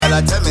Girl,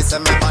 I tell me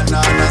some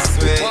banana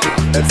sweet.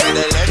 Them say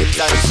the length and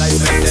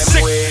size make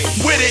them way.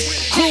 With it,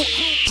 group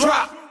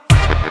drop.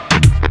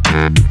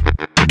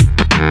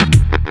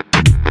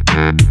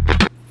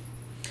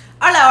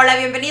 Hola, hola,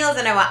 bienvenidos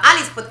de nuevo a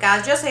Ali's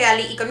Podcast. Yo soy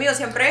Ali y conmigo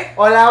siempre.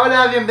 Hola,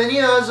 hola,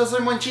 bienvenidos. Yo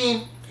soy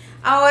Monchin.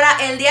 Ahora,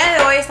 el día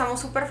de hoy estamos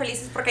súper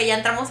felices porque ya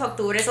entramos a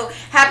octubre. So,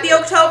 Happy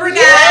October,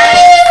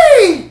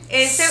 guys!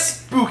 Yay!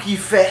 Spooky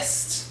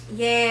Fest.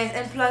 Yes,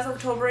 and plus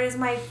October is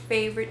my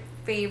favorite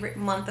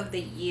month of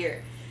the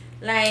year.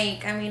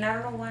 Like, I mean, I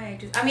don't know why.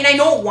 I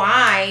know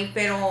why,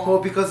 pero... Well,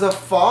 because of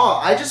fall.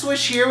 I just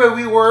wish here where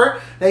we were,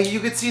 like, you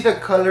could see the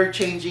color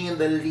changing in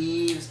the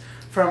leaves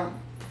from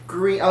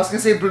green. I was gonna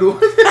say blue.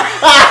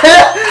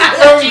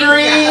 From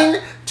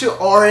green to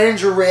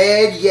orange,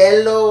 red,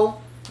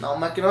 yellow. No,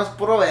 más que no es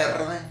puro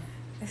verde.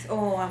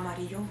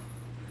 Amarillo.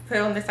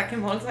 Pero donde está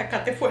quemado el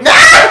zacate fue. Porque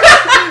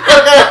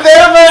no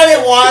tenemos any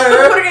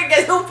water. Porque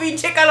es un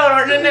pinche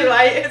calorón en el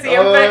valle siempre.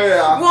 Oh,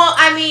 yeah. Well,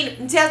 I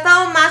mean, sí ha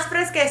estado más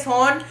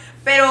fresquezón,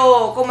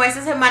 pero como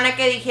esta semana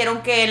que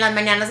dijeron que en las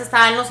mañanas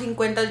estaba en los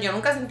 50, yo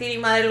nunca sentí ni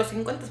madre los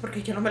 50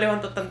 porque yo no me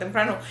levanto tan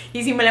temprano.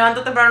 Y si me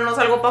levanto temprano no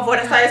salgo para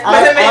afuera hasta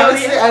después de mediodía.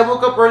 Honestly, I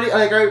woke up early,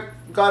 like I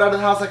got out of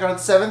the house like around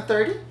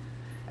 7:30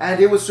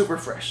 and it was super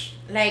fresh.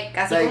 Like,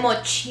 así like, como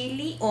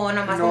chili o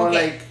nomás no, como que...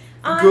 like,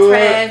 good.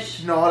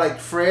 Fresh. No, like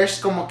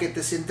fresh, como que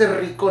te sientes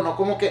rico, no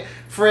como que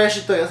fresh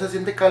y todavía se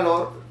siente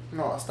calor.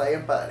 No, está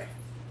bien padre.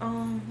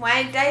 Well,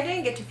 I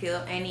didn't get to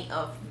feel any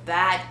of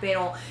that,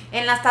 pero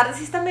en las tardes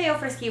sí está medio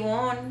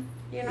fresquivón,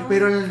 you know?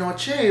 Pero en la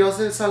noche ellos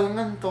se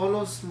salgan todos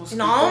los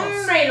mosquitos. No,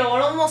 hombre, y luego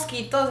los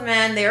mosquitos,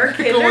 man, they are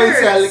killers. Como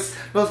dice Alex,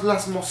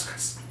 las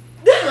moscas.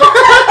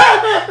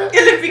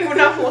 Que le picó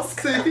una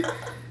mosca. Sí.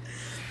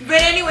 But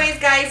anyways,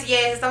 guys,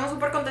 yes, estamos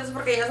súper contentos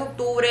porque ya es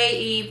octubre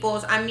y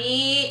pues a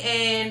mí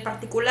en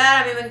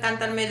particular, a mí me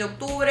encanta el mes de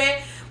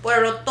octubre, por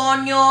el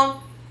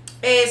otoño,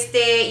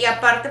 y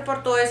aparte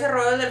por todo ese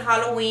rollo del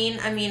Halloween.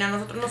 I mean, a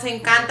nosotros nos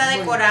encanta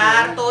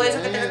decorar todo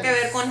eso que tenga que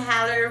ver con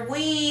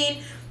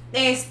Halloween.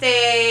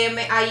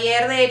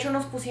 Ayer de hecho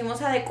nos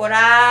pusimos a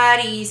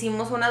decorar y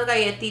hicimos unas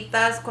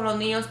galletitas con los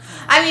niños.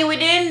 I mean, we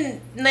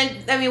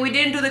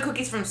didn't do the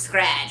cookies from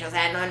scratch, o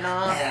sea, no.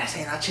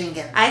 Sí, no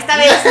chinguen. A esta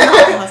vez no,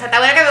 o sea, está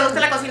buena que me gusta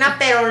la cocina,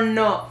 pero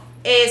no.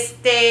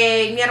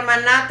 Mi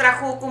hermana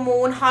trajo como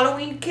un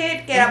Halloween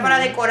kit que era para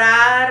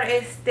decorar,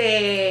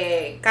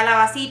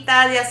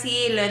 calabacitas y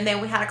así, and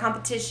then we had a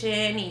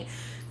competition y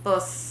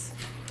pues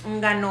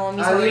ganó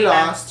mi Ali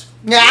sobrina. lost.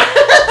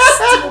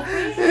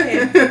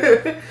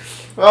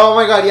 Oh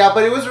my god, yeah,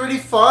 but it was really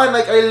fun.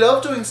 Like, I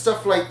love doing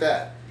stuff like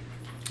that.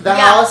 The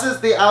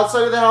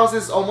outside of the house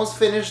is almost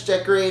finished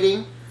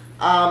decorating.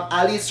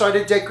 Ali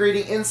started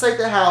decorating inside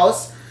the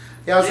house.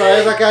 Ya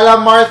sabes, acá la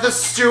Martha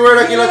Stewart,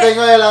 aquí la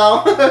tengo de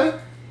lado.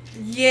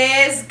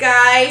 Yes,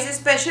 guys,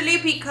 especially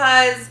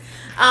because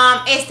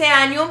este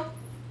año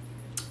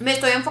me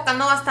estoy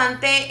enfocando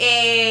bastante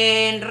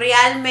en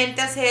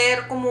realmente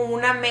hacer como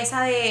una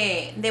mesa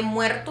de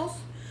muertos,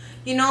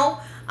 you know,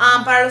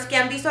 para los que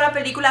han visto la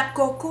película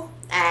Coco,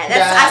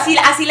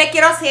 así le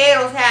quiero hacer,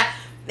 o sea,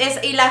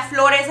 y la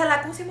flor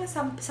esa, ¿cómo se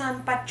llama?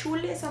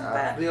 Zampachule,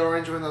 The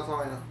orange one, that's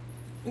all I know.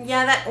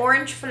 Yeah, that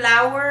orange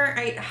flower,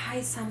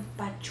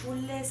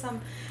 zampachule,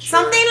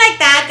 something like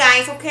that,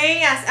 guys,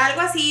 okay,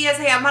 algo así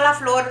se llama la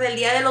flor del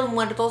Día de los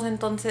Muertos.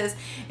 Entonces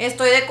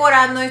estoy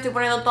decorando, estoy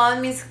poniendo todas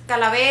mis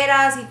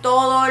calaveras y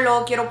todo,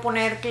 luego quiero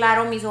poner,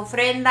 claro, mis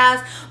ofrendas,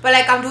 but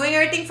like I'm doing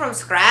everything from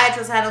scratch,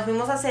 o sea, nos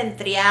fuimos a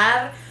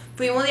centrear,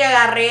 fuimos y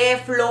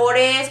agarré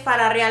flores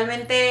para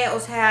realmente,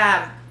 o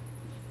sea,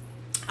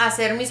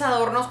 hacer mis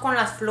adornos con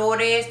las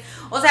flores.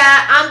 O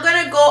sea, I'm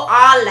gonna go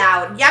all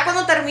out. Ya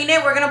cuando termine,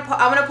 I'm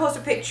gonna post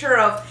a picture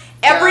of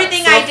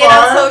everything I did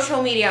on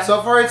social media.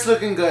 So far, it's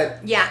looking good.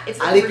 Yeah,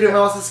 it's Ali looking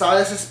primero se estaba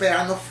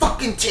desesperando.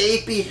 Fucking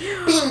tape y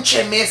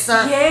pinche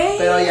mesa. Yay.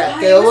 Pero ya, Ay,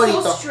 quedó it was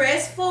bonito. So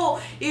stressful.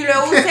 Y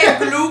luego usé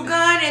glue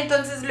gun.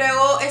 Entonces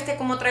luego,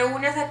 como traigo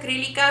uñas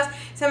acrílicas,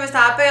 se me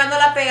estaba pegando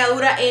la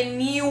pegadura en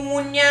mi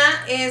uña,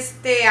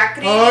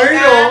 acrílica. Ay,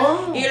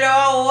 no. Y luego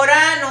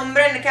ahora, no,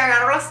 hombre, que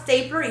agarro la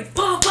stapler y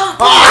 ¡pum!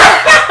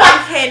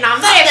 Dije, no,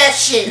 hombre. Fuck that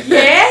shit.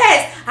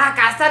 Yes.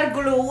 Acá estar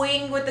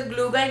gluing with the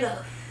glue gun.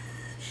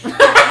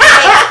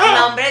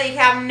 No, hombre, dije,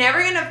 I'm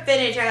never gonna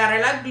finish. Agarré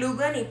la glue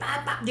gun y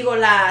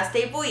la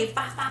staple y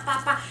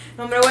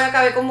No, hombre, voy a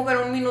acabar como que en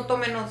un minuto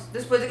menos.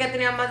 Después de que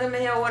tenía más de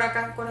media hora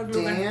acá con el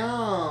glue gun.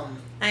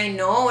 Damn. Ay,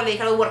 no, le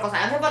dije a los huercos,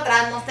 háganse para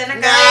atrás, no estén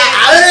acá.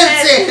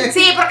 ¡Ábrense!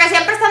 Sí, porque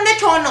siempre están de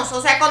chonos.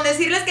 O sea, con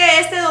decirles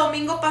que este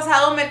domingo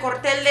pasado me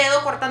corté el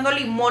dedo cortando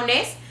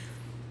limones.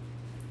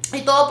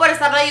 Y todo por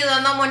estarle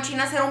ayudando a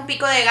Monchin a hacer un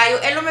pico de gallo.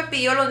 Él no me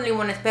pidió los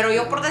limones, pero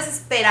yo por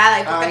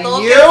desesperada y porque todo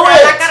quiero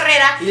estar en la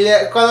carrera. Y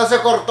cuando se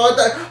cortó,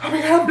 oh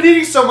my god, I'm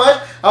bleeding so much.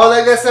 I was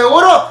like, de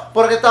seguro,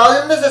 porque estaba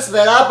bien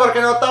desesperada porque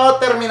no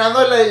estaba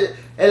terminando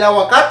el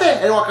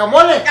aguacate, el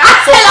guacamole. ¡El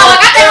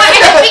aguacate,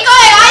 el pico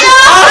de gallo!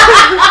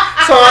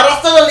 So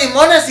agarraste los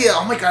limones y,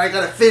 oh my god, I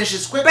gotta finish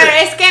this quicker. Pero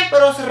es que,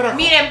 Pero se rajó.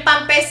 miren,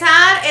 para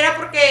empezar, era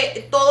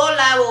porque todo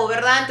lavo,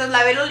 ¿verdad? Entonces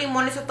lavé los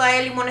limones y todavía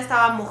el limón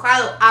estaba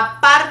mojado.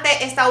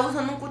 Aparte, estaba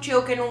usando un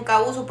cuchillo que nunca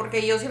uso,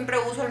 porque yo siempre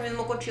uso el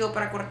mismo cuchillo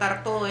para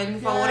cortar todo, es mi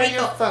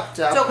favorito.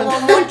 So, como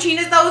Monchin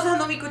estaba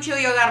usando mi cuchillo,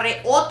 yo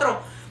agarré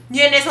otro.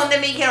 Y en eso donde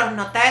me dijeron,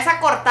 no te vayas a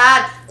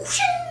cortar.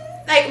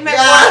 Like, me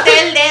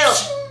corté el dedo.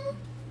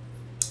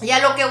 Y a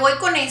lo que voy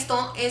con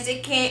esto es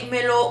de que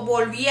me lo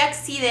volví a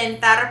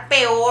accidentar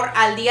peor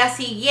al día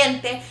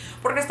siguiente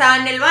porque estaba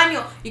en el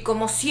baño y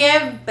como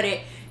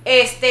siempre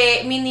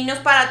mis niños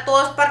para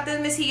todas partes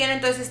me siguen,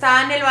 entonces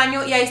estaba en el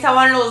baño y ahí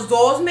estaban los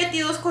dos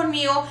metidos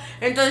conmigo,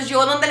 entonces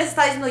yo donde les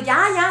estaba diciendo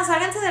ya,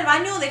 sálganse del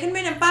baño,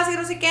 déjenme en paz y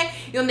no sé qué,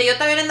 y donde yo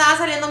también andaba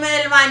saliéndome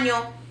del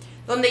baño,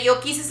 donde yo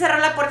quise cerrar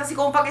la puerta así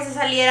como para que se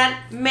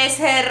salieran, me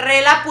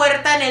cerré la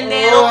puerta en el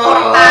dedo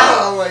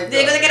cortado. Te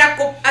digo que era,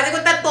 haz de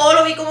cuenta, todo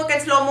lo vi como que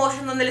en slow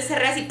motion, donde le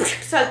cerré así,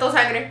 saltó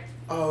sangre.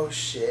 Oh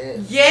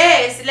shit.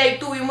 Yes, like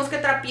tuvimos que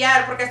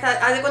trapear porque hasta,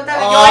 haz de cuenta,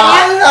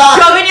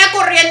 yo venía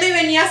corriendo y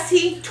venía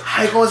así.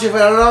 Ay, como si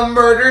fuera una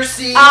murder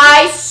scene.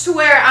 I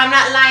swear, I'm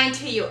not lying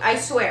to you, I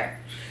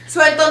swear.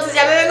 So, entonces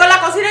ya me vengo a la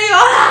cocina y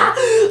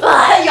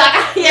yo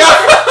acá. Y yo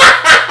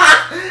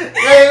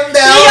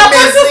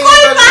por su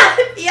culpa.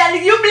 Y al,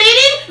 you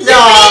bleeding? You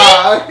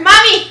bleeding?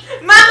 Mami.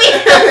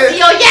 Y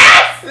yo,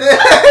 yes.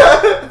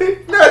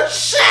 No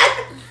shit.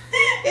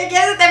 ¿Qué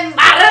quieres? Te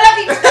embarra la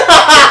pinche.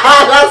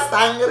 La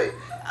sangre.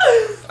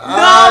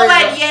 No,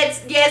 but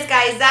yes,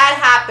 guys, that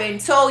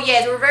happened. So,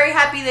 yes, we're very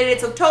happy that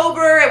it's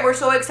October and we're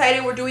so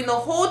excited. We're doing the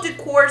whole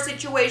decor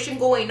situation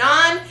going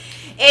on.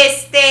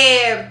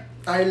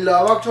 I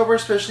love October,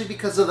 especially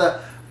because of the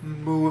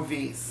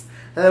movies.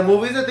 The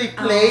movies that they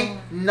play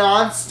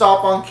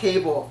non-stop on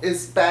cable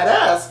is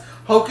badass.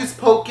 Hocus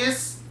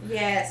Pocus.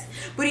 Yes.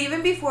 But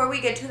even before we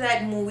get to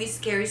that movie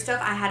scary stuff,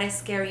 I had a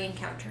scary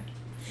encounter.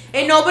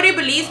 And nobody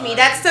believes me.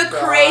 That's the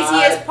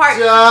craziest part.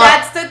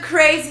 That's the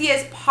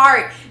craziest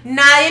part.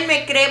 Nadie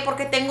me cree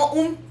porque tengo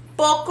un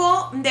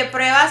poco de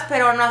pruebas,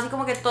 pero no así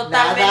como que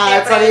totalmente.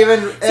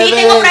 Sí,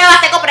 tengo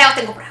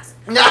pruebas.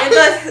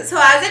 Entonces, so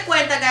haz de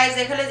cuenta, guys,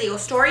 déjenles digo,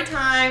 story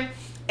time.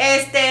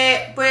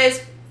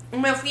 Pues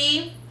me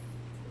fui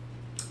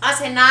a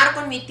cenar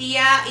con mi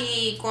tía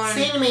y con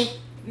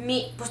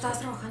pues estabas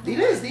trabajando.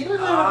 Diles.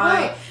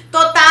 Ay,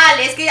 total,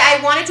 es que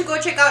I wanted to go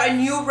check out a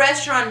new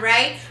restaurant,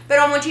 right?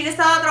 Pero Monchin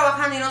estaba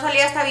trabajando y no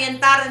salía hasta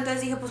bien tarde,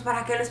 entonces dije, pues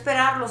para qué lo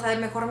esperarlo, o sea,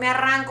 mejor me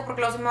arranco porque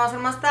luego se me va a hacer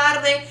más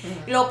tarde,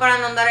 y luego para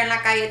no andar en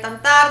la calle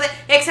tan tarde,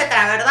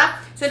 etcétera, ¿verdad?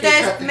 So,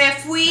 entonces me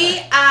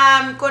fui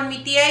con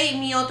mi tía y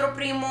mi otro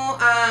primo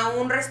a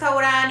un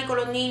restaurante y con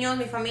los niños,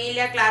 mi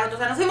familia, claro,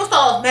 entonces nos fuimos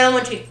todos, menos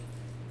Monchin.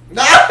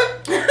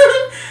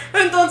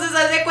 Entonces,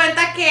 haz de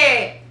cuenta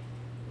que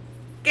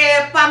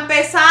para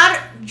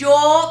empezar,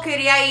 yo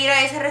quería ir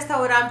a ese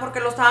restaurante porque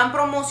lo estaban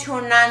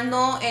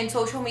promocionando en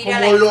social media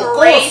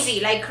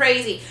like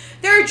crazy.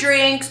 Their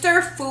drinks,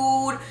 their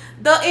food,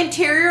 the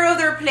interior of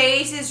their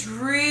place is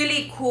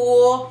really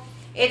cool.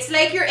 It's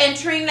like you're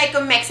entering like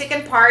a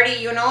Mexican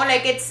party, you know,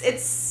 like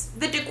it's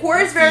the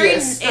decor is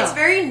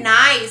very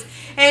nice.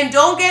 And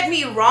don't get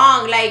me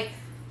wrong, like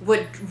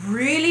what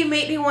really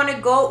made me want to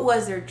go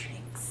was their drinks.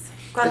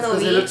 Cuando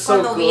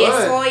vi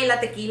eso y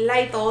la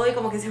tequila y todo, y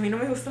como que si a mí no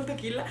me gusta el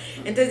tequila,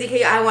 entonces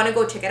dije, I want to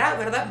go check it out,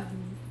 ¿verdad?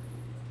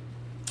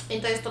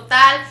 Entonces,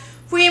 total,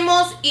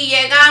 fuimos y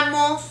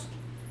llegamos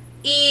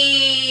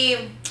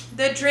y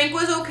the drink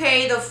was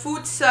okay, the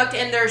food sucked,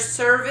 and their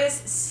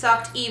service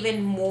sucked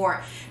even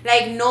more.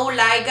 Like, no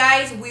lie,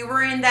 guys, we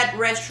were in that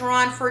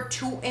restaurant for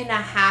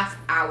 2.5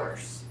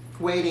 hours.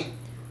 Waiting.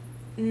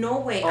 No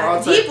way.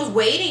 Deep was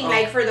waiting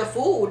like for the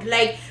food.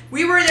 Like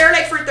we were there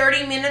like for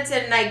 30 minutes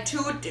and like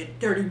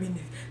 30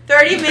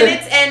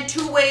 minutes and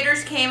two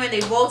waiters came and they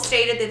both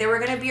stated that they were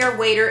going to be our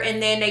waiter,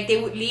 and then like they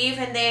would leave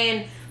and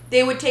then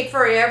they would take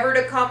forever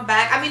to come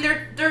back. I mean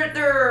their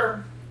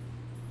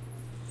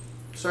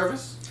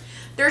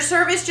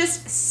service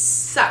just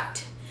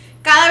sucked.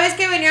 Cada vez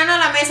que venían a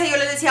la mesa yo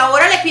les decía,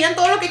 ahora le pidan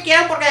todo lo que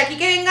quieran porque de aquí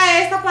que venga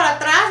esta para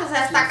atrás, o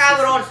sea, está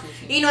cabrón.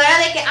 Y no era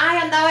de que,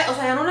 andaba, o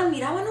sea, ya no las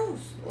mirábamos.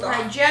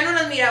 Ya no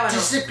las miraban.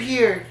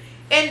 Disappeared.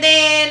 And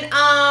then,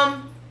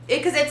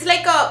 because it's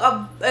like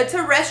it's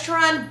a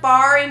restaurant,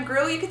 bar, and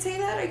grill, you could say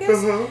that, I guess.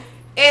 Uh-huh.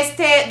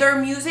 Their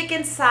music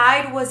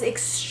inside was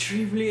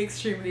extremely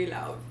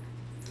loud.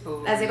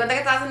 Haz de cuenta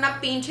que estabas en una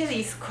pinche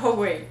disco,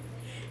 güey.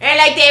 And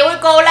like they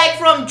would go like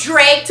from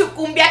Drake to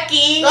Cumbia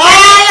King,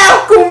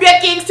 and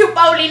Cumbia Kings to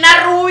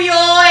Paulina Rubio,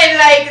 and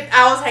like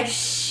I was like,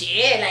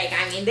 shit, like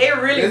I mean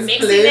they're really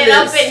mixing it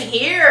up in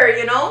here,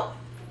 you know.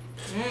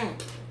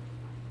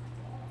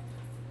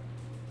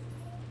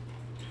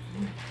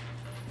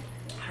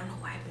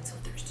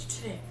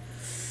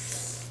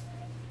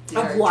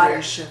 Of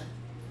water.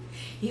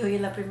 Y hoy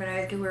es la primera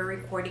vez que we're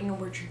recording and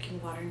we're drinking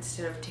water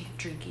instead of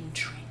drinking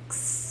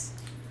drinks.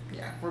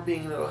 Yeah, we're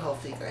being a little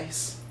healthy,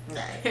 guys.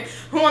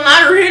 Well,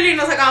 not really.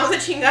 Nos acabamos de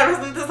chingar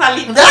bastante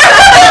salita.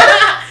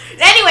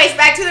 Anyways,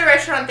 back to the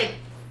restaurant thing.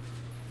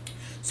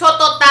 So,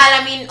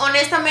 total,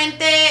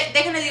 honestamente,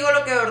 déjenme digo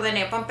lo que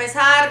ordené. Para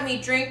empezar,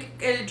 el drink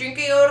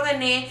que yo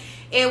ordené,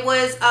 it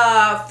was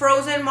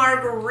frozen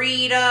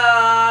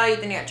margarita, y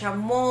tenía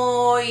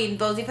chamoy, y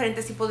dos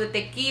diferentes tipos de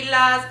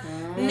tequilas.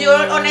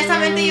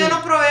 Honestamente, yo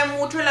no probé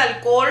mucho el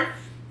alcohol,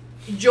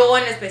 yo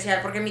en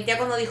especial, porque mi tía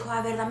cuando dijo,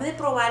 a ver, dame de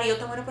probar, y yo,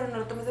 bueno, pero no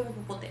lo tomes de mi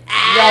popote.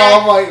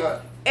 Oh my God.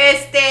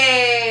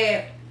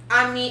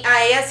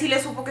 A ella sí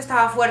le supo que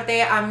estaba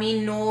fuerte, a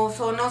mí no,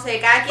 no sé,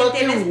 cada quien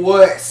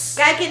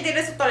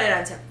tiene su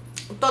tolerancia.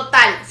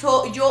 Total,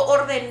 yo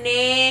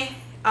ordené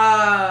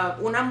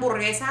una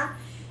hamburguesa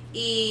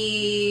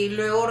y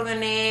luego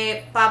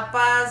ordené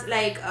papas,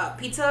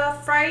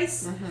 pizza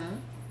fries.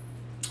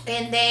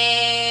 And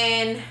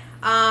then,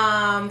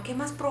 ¿qué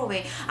más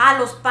probé?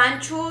 Los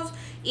panchos.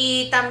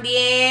 Y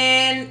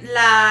también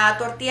la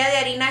tortilla de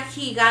harina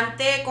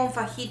gigante con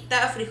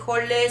fajita,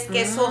 frijoles,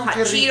 queso, hot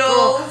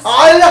Cheetos.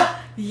 ¡Hala!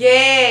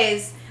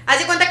 Yes. Haz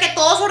de cuenta que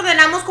todos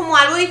ordenamos como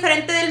algo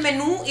diferente del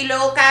menú y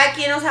luego cada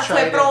quien,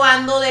 fue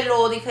probando de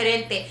lo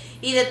diferente.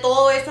 Y de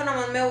todo esto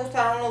nomás me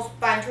gustaron los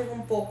panchos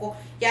un poco.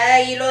 Ya de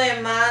ahí lo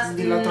demás,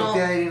 ¿Y la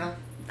tortilla de harina?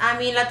 A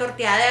mí la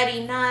tortilla de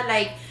harina,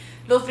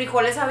 los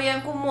frijoles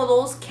habían como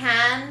 2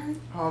 cans.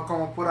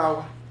 Como pura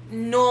agua.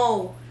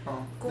 No.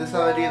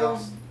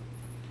 Desadheridos.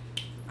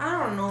 I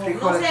don't know.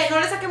 Frijoles. No sé, no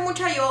le saqué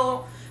mucha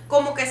yo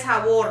como que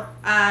sabor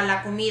a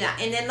la comida.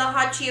 And then the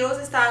hot Cheetos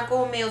estaban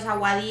como medio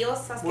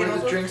aguadillos, asquerosos. Were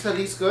the drinks at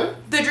least good?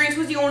 The drinks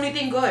was the only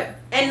thing good.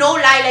 And no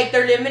lie,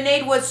 their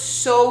lemonade was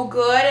so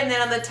good. And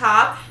then on the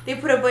top, they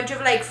put a bunch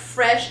of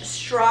fresh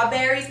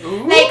strawberries.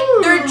 Ooh.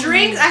 Their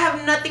drinks, I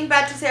have nothing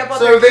bad to say about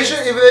so their if drinks.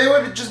 if they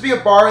would just be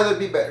a bar, that'd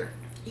be better.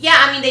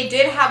 Yeah, they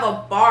did have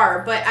a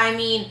bar, but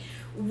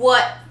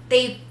what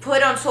they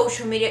put on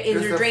social media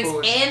is their drinks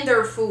food. and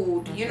their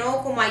food, you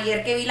know, como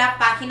ayer que vi la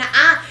página.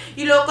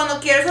 Y luego cuando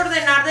quieres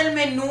ordenar del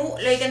menú,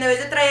 en vez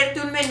de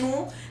traerte un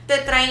menú, te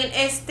traen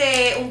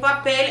un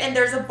papel and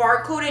there's a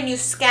barcode and you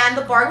scan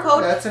the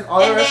barcode. That's in all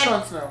the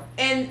restaurants now.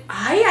 I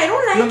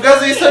don't like ¿Nunca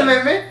has visto el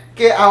meme?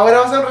 Que ahora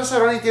vas al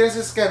restaurante y tienes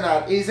que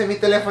escanear y dice mi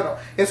teléfono.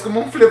 Es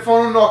como un flip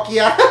phone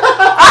Nokia.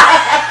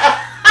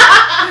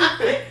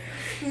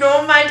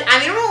 No manches, a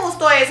mí no me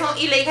gustó eso.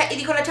 Y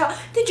dijo la chava,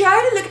 did you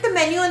already look at the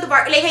menu in the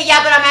bar? Y le dije,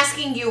 yeah, but I'm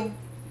asking you.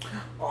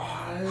 I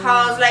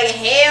was like,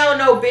 hell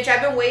no, bitch,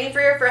 I've been waiting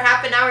for you for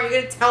half an hour. You're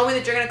gonna tell me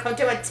that you're gonna come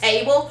to my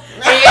table?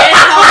 And you're gonna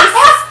tell me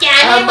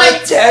scan my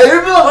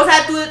table? O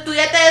sea, tú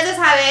ya te debes de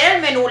saber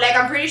el menú.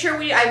 I'm pretty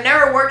sure I've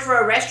never worked for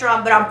a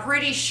restaurant, but I'm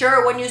pretty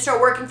sure when you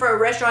start working for a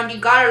restaurant, you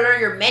gotta learn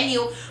your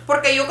menu.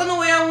 Porque yo cuando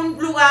voy a un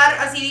lugar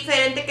así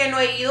diferente que no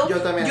he ido, yo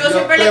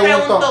siempre le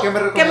pregunto,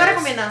 ¿qué me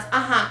recomiendas?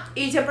 Ajá.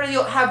 Y siempre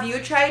digo, have you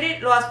tried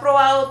it? ¿Lo has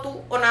probado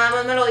tú? O nada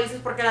más me lo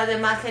dices porque la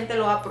demás gente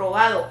lo ha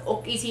probado.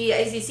 Y si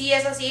sí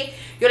es así,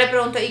 yo le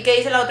pregunto, ¿y qué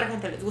dice la otra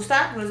gente? ¿Les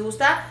gusta? ¿No les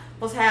gusta?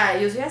 O sea,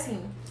 yo soy así.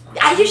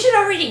 You should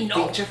already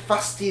know. Pinche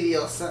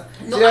fastidiosa.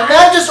 No,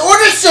 man, just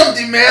order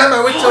something, ma'am. I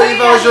would tell you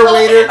if I was your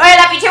waiter. Oye,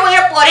 la pinche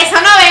waiter, por eso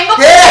no vengo.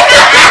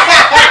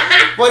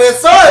 Por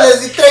eso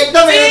les di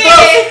 30 minutos.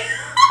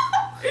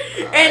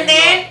 And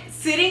then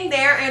sitting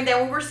there, and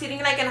then we were sitting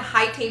in a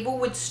high table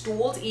with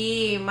stools,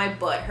 y my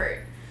butt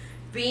hurt.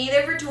 Being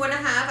there for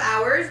 2.5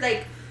 hours,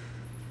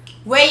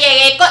 güey,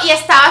 llegué y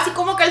estaba así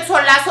como que el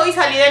solazo y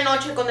salí de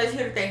noche, con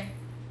decirte.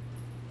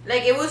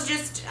 It was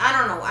just, I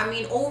don't know,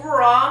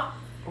 overall,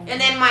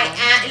 and then my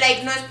aunt,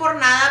 no es por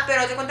nada,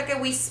 pero te cuenta que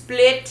we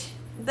split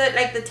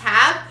the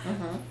tab.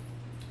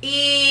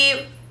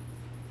 Y,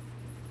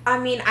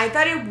 I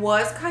thought it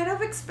was kind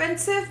of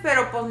expensive,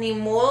 pero pues ni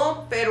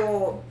modo,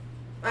 pero,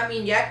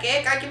 ya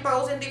que, cada quien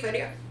pagó cento y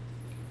feria.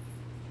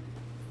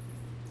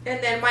 And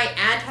then my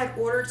aunt had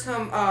ordered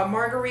some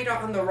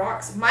margarita on the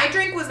rocks. My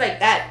drink was like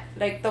that,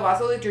 the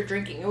vaso that you're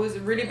drinking. It was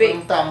really big.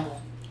 Un tambo.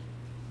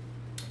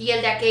 Y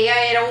el de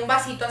aquella era un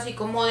vasito así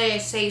como de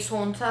 6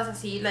 onzas,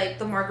 así,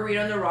 the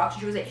margarita on the rocks.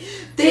 She was like,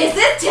 this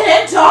is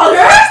 $10? ¡Ay!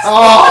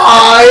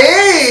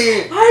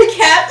 I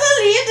can't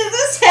believe this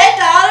is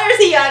 $10.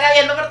 Y yo acá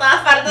viendo por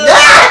todas partes.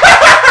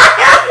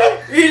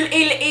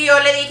 y yo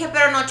le dije,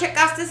 pero no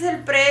checaste el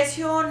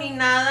precio ni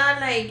nada,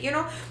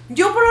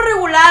 yo por lo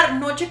regular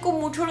no checo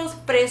mucho los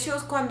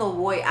precios cuando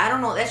voy. I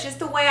don't know, that's just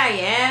the way I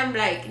am,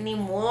 ni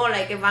modo,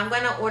 if I'm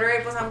gonna order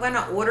it, pues I'm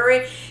gonna order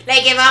it.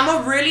 If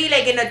I'm really,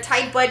 in a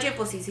tight budget,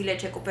 pues sí le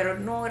checo, pero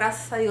no,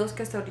 gracias a Dios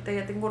que hasta ahorita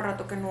ya tengo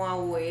rato que no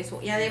hago eso.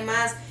 Y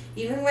además,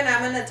 even when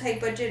I'm in a tight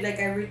budget, I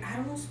don't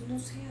know, no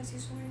sé, así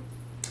soy.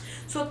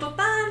 So,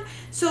 total,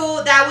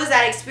 so that was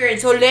that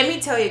experience. So, let me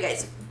tell you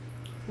guys,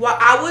 while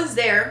I was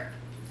there,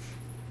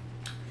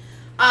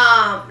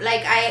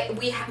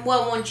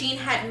 Monchin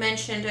had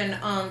mentioned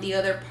on the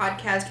other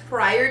podcast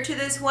prior to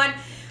this one,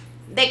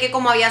 de que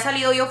como había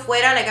salido yo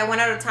fuera, I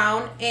went out of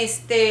town,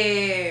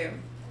 Esta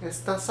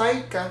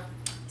saica.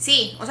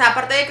 Sí, o sea,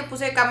 aparte de que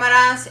puse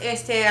cámaras,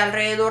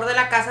 alrededor de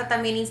la casa,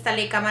 también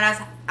instalé cámaras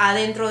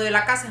adentro de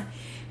la casa.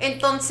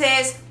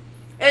 Entonces,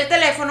 el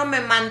teléfono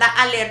me manda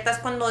alertas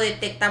cuando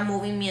detecta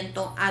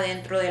movimiento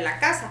adentro de la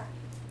casa.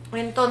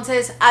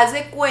 Entonces, haz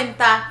de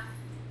cuenta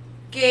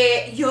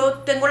que yo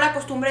tengo la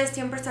costumbre de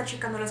siempre estar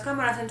checando las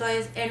cámaras.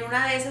 Entonces, en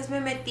una de esas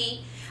me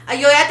metí.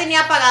 Yo ya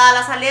tenía apagadas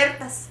las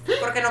alertas,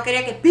 porque no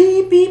quería que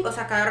pip, pip, o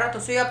sea, cada rato.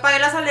 Yo apagué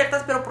las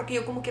alertas, pero porque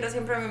yo como quiera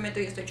siempre me meto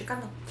y estoy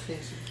checando. Sí.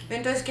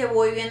 Entonces, que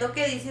voy viendo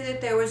que dice that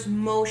there was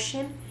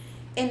motion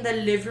in the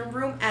living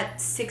room at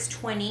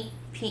 6:20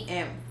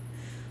 p.m.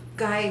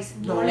 Guys,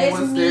 no les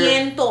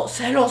miento,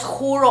 se los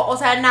juro. O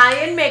sea,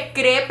 nadie me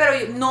cree, pero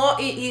no.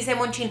 Y dice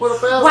Monchin,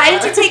 why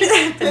didn't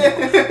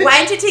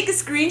you take a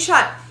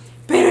screenshot?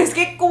 Pero es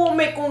que como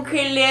me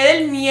congelé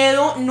del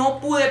miedo, no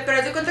pude.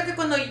 Pero te cuenta que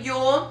cuando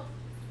yo,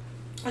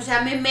 o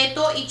sea, me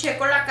meto y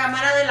checo la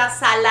cámara de la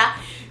sala,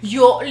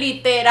 yo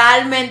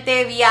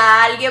literalmente vi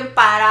a alguien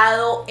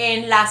parado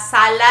en la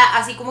sala,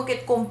 así como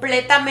que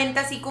completamente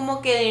así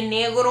como que de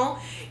negro.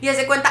 Y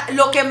se cuenta,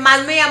 lo que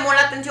más me llamó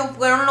la atención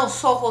fueron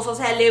los ojos, o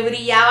sea, le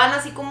brillaban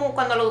así como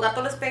cuando a los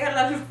gatos les pegan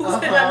la luz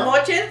en las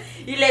noches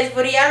y les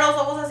brillan los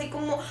ojos así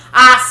como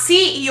así.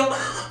 Y yo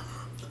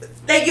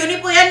ni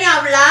podía ni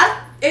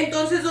hablar.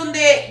 Entonces,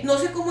 donde no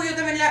sé cómo yo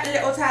también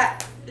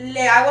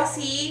le hago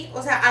así,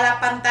 o sea, a la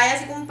pantalla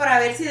así como para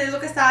ver si es lo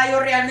que yo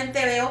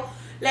realmente veo.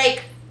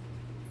 Like,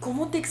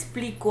 ¿cómo te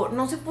explico?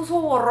 No se puso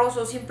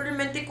borroso,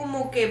 simplemente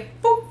como que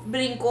 ¡pum!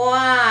 Brincó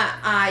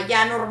a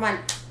ya normal.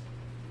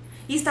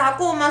 Y estaba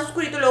como más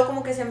oscurito y luego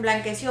como que se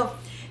emblanqueció.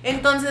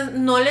 Entonces,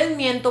 no les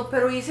miento,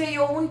 pero hice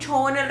yo un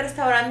show en el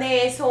restaurante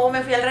de eso.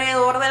 Me fui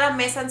alrededor de la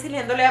mesa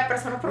enseñándole a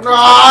personas por miren,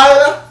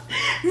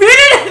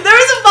 there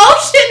is a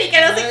motion y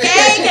que no sé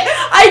qué.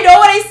 I know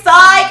what I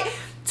saw.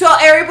 So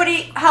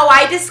everybody, how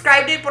I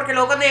described it, porque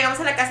luego cuando llegamos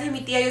a la casa de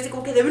mi tía, yo así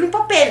como que deben un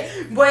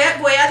papel. Voy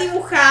a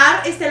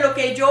dibujar lo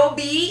que yo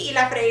vi y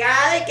la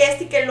fregada y que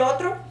y que el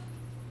otro.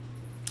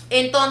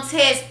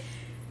 Entonces,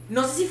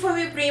 no sé si fue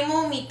mi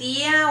primo, mi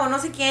tía o no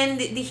sé quién,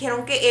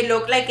 dijeron que it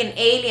looked like an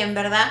alien,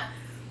 ¿verdad?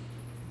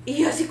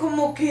 Y yo así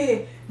como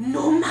que,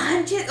 no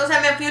manches, o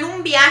sea, me fui en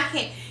un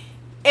viaje.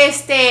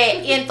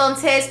 Y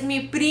entonces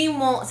mi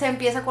primo se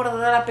empieza a acordar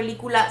de la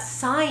película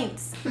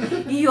Signs.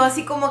 Y yo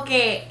así como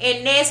que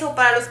en eso,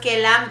 para los que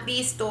la han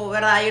visto,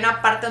 ¿verdad? Hay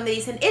una parte donde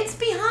dicen, it's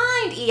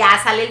behind. Y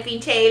ya sale el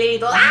pinche alien y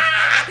todo.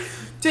 ¡Ah!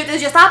 Entonces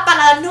yo estaba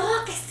parada,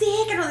 no, que sí,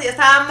 que no. Yo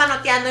estaba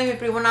manoteando y mi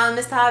primo nada más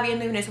me estaba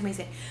viendo y en eso me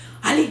dice,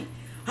 Ali,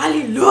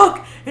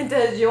 look.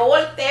 Entonces yo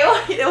volteo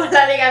y de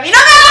volada le digo, a mí no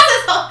me hagas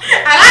eso.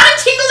 Agarra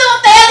chingos de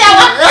botellas de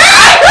agua.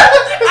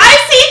 I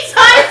seen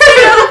signs.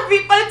 Y luego fui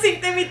para el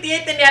zinc de mi tía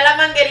y tenía la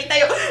manguerita.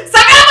 Y yo,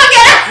 ¡saca la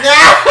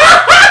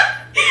manguera!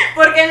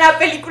 Porque en la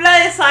película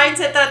de Signs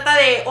se trata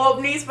de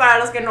ovnis, para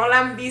los que no la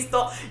han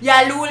visto. Y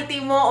al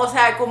último, o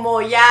sea,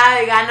 como ya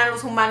ganan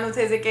los humanos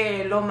es de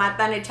que lo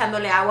matan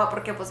echándole agua,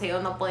 porque pues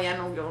ellos no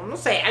podían, yo no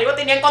sé, algo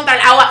tenían contra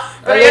el agua.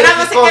 Pero yo nada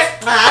más sé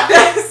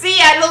que sí,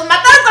 los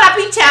mataron con la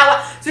pinche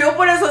agua. Yo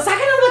por eso, ¡saquen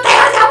las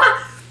botellas de agua!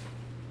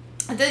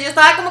 Entonces yo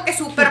estaba como que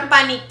súper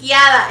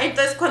paniqueada.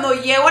 Entonces cuando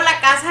llego a la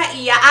casa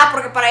y ya,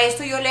 porque para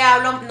esto yo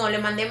le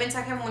mandé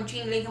mensaje a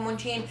Monchin, le dije,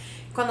 Monchin,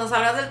 cuando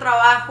salgas del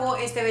trabajo,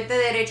 vete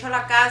derecho a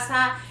la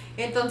casa.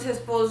 Entonces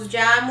pues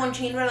ya,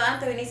 Monchin, ¿verdad?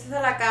 Te viniste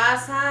a la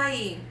casa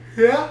y...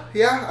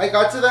 Yeah, I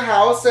got to the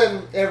house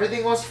and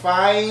everything was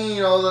fine.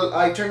 You know,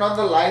 I turned on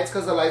the lights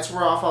because the lights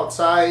were off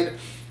outside.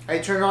 I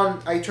turned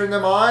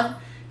them on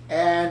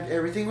and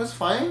everything was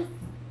fine.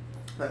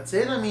 That's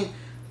it. I mean,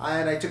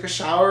 and I took a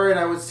shower and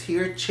I was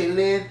here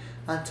chilling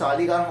until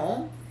Ali got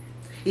home.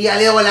 Y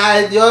Ali,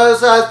 yo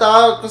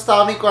estaba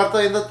acostado en mi cuarto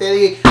viendo tele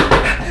y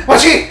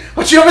Monchin,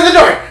 open the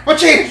door.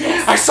 Monchin,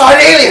 I saw an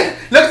alien.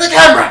 Look at the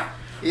camera.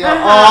 Y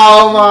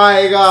oh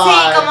my God. Sí,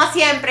 como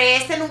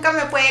siempre, nunca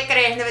me puede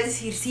creer. Debes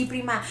decir, sí,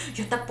 prima,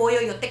 yo te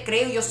apoyo, yo te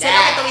creo, yo sé lo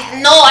que tú dices.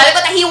 No, algo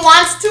que he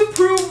wants to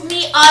prove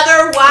me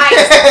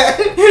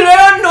otherwise. Y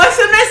luego, no,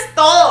 eso no es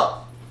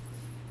todo.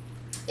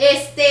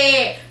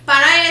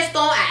 Para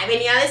esto,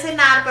 venía de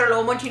cenar, pero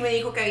luego Monchin me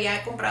dijo que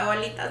había comprado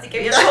alitas y que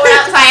había sobrado.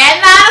 O sea,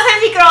 había nada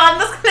en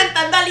microondas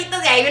calentando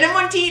alitas y ahí viene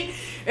Monchin.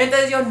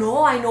 Entonces yo,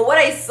 no, I know what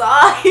I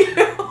saw. Y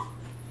luego,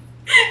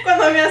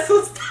 cuando me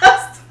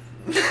asustaste.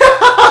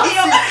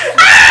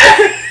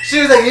 She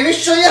was like, let me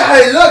show you how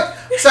I look.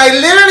 So I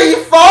literally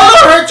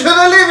follow her to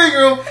the living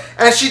room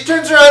and she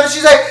turns around and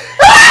she's like,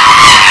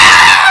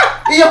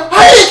 ¡ah! Y yo,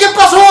 ¡ay, qué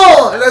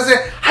pasó! Y le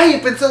dice, ¡ay,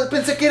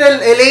 pensé que era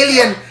el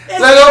alien!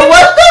 And I go,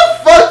 what the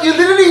fuck? You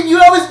literally knew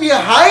I was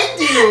behind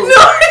you. No,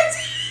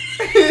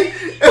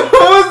 I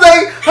was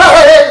like,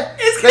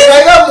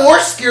 I got more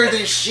scared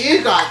than she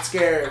got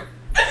scared.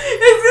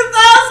 Es que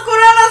estaba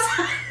oscura la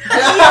sala. Y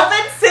yo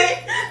pensé,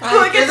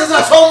 ay, que esa es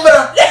la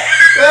sombra.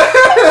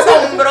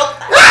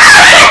 Sombrota.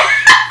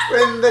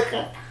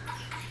 Pendeja.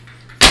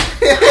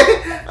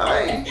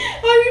 Ay,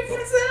 mi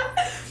pulsera.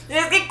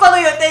 Es que cuando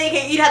yo te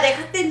dije, mira,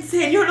 déjate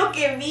enseño lo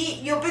que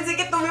vi, yo pensé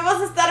que tú me ibas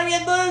a estar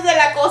viendo desde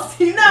la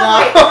cocina,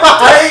 güey. No,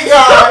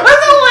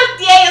 Cuando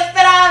volteé, yo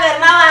esperaba ver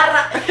la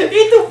barra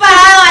y tú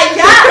parado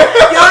allá.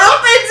 Yo no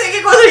pensé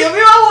que cuando yo me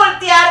iba a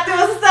voltear, tú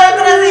ibas a estar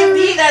atrás de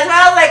mí. That's why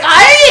I was like,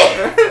 ¡ay!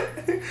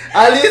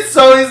 Ali, it's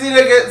so easy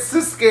to get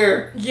so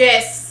scared.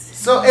 Yes.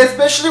 So,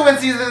 especially when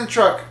she's in the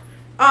truck.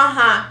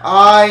 Ajá.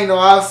 I know,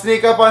 I'll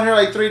sneak up on her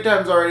like 3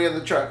 times already in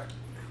the truck.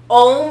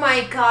 Oh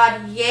my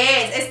God,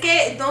 yes. Es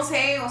que, no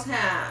sé, o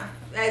sea,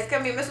 es que a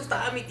mí me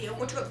asustaba mi tío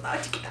mucho cuando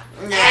estaba chiquita.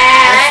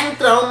 Es un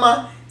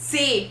trauma.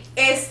 Sí,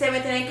 me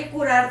tenían que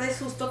curar de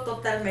susto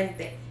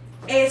totalmente.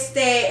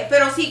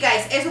 Pero sí,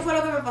 guys, eso fue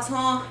lo que me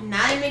pasó.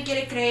 Nadie me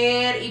quiere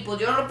creer y pues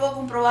yo no lo puedo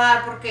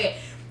comprobar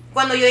porque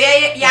cuando yo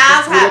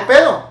ya o sea,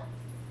 pedo.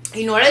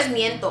 y no les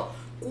miento,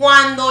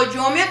 cuando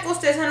yo me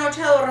acosté esa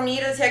noche a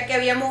dormir decía que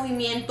había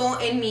movimiento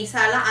en mi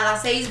sala a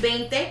las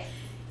 6:20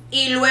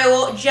 y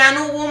luego ya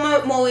no hubo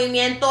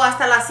movimiento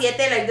hasta las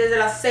 7, desde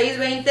las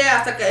 6:20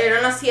 hasta que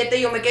eran las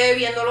 7 yo me quedé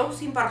viéndolo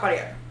sin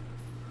parpadear.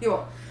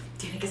 Digo,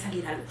 tiene que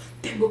salir algo,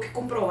 tengo que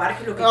comprobar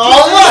que lo que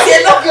estoy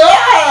diciendo.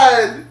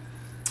 God.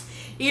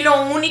 Y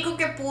lo único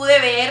que pude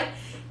ver,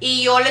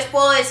 y yo les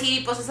puedo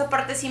decir, y pues esa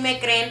parte sí me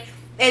creen,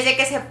 es de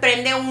que se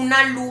prende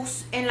una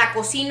luz en la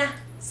cocina.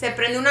 Se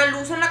prende una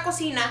luz en la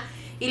cocina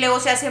y luego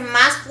se hace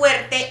más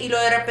fuerte y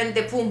luego de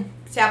repente, ¡pum!,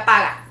 se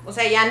apaga. O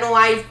sea, ya no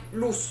hay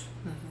luz.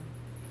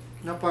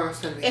 No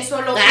apagas el video. Eso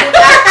es lo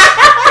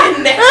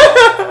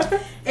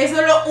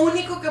Eso es lo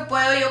único que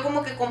puedo yo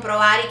como que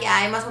comprobar y que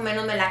ay, más o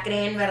menos me la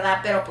creen, ¿verdad?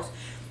 Pero pues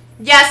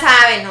ya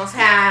saben, o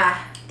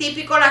sea,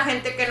 típico la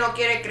gente que no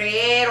quiere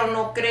creer o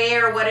no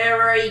creer o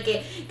whatever y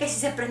que si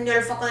se prendió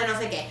el foco de no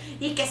sé qué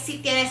y que si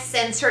tiene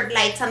censored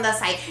lights on the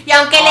side. Y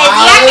aunque les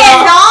diga que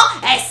no,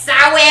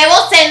 esa huevo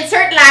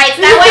censored lights,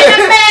 la buena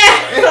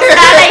o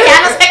sea, ya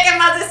no sé qué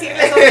más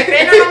decirles, o me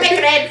creen o no me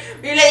creen.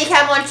 Y le dije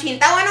a Monchin,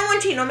 está bueno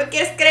Monchin, no me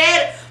quieres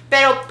creer,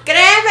 pero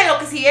créeme lo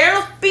que si vieran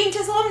los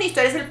pinches ovnis, tú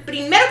eres el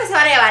primero que se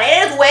van a llevar,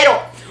 eres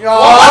güero.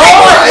 Oh my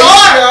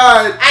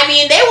God. I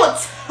mean, they would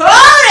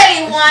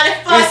totally want to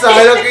fucking ¿Y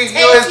sabes lo que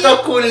hizo esta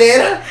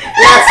culera?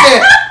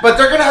 But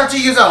they're gonna have to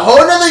use a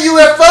whole nother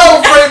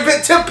UFO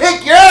to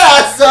pick your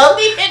ass up.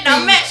 Dije, no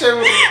me... Le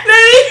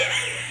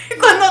dije,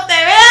 cuando te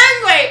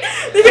vean, güey,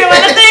 dije,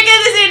 van a tener que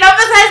decir, no,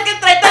 pues sabes que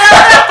tráete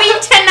la otra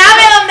pinche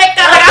nave donde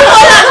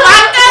cargamos las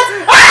vacas.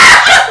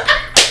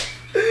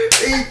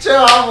 Pinche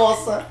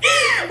babosa.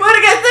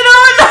 Porque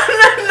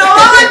no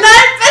va a matar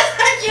el pez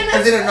aquí en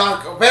el... Decir, no,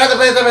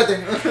 espérate.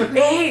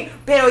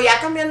 Pero ya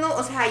cambiando,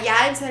 o sea,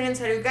 ya en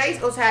serio,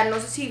 guys, o sea, no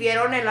sé si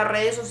vieron en las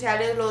redes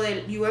sociales lo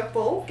del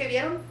UFO, ¿qué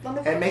vieron?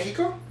 ¿Dónde fue? ¿En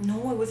México?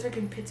 No, it was like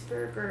in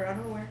Pittsburgh or I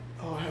don't know where.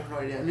 Oh, I have no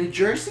idea. ¿New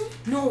Jersey?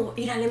 No,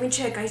 mira, let me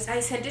check, I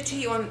sent it to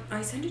you,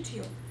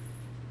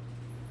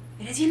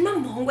 Eres bien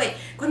mamón, güey,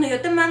 cuando yo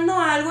te mando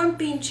algo en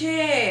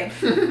pinche...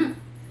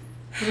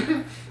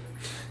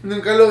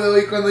 Nunca lo veo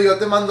y cuando yo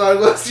te mando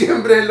algo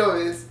siempre lo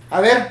ves.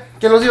 A ver,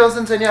 ¿qué los ibas a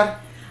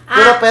enseñar?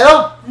 ¿Pero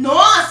pedo? No,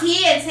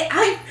 sí,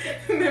 ay,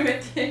 me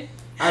metí.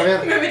 A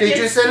ver, did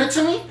you send it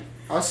to me?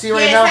 I'll see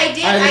right Yes, now. I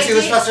did, Let's see I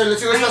what's did. faster,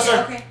 let's see what's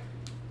faster. Okay.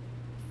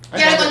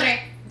 Ya lo encontré.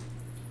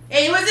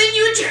 It was in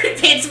New Jersey,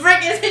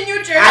 Pittsburgh is in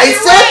New Jersey. I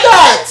said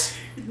that!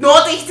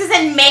 No, te dijiste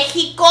en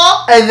México.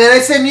 And then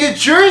I said New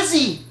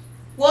Jersey.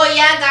 Well,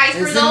 yeah, guys,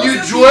 for It's those in New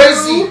of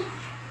Jersey. you...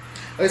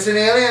 It's an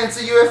alien, it's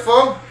a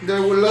UFO. They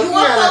were looking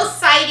at UFO it.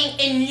 sighting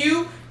in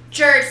New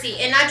Jersey,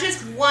 and not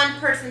just one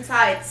person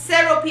saw it,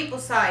 several people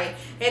saw it,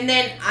 and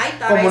then I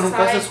thought Como I nunca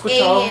saw has an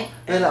escuchado alien.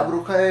 de la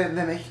bruja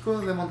de México,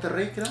 de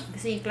Monterrey, creo.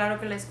 Sí, claro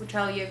que la he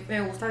escuchado y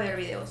me gusta ver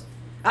videos.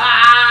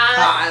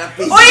 La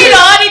pizza. Oye, no,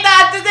 ahorita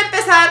antes de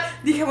empezar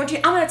dije, Monchin,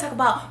 I'm gonna talk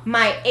about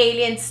my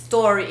alien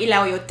story. Y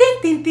la oigo,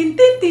 tin, tin, tin,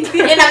 tin, tin,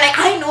 tin. And I'm like,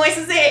 ay, no,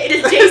 ese es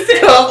el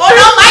Jason. Oh,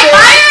 no, my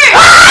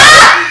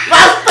fire.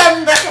 ¡Más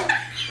pendejo!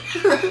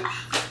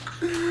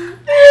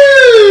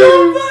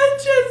 No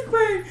manches,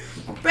 güey.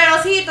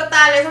 Pero sí,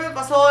 total, eso me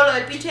pasó, lo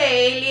del pinche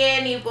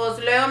alien. Y pues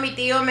luego mi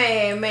tío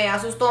me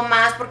asustó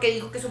más porque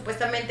dijo que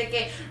supuestamente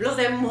que los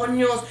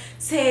demonios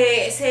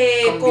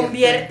se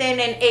convierten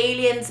en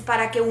aliens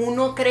para que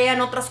uno crea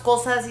en otras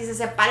cosas y se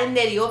separen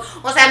de Dios.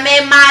 O sea,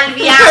 me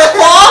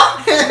malviajó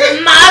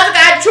más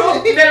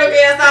gacho de lo que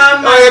ya estaba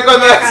mal. Oye,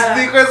 cuando viajada.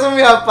 dijo eso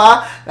mi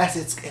papá,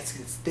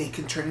 they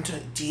can turn into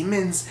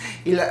demons.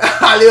 Y la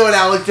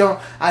volteó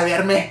a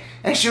verme.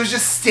 And she was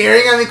just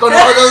staring at me con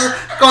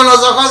los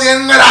ojos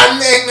bien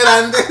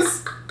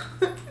grandes.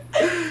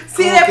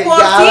 Sí, Como de que por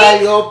ya sí,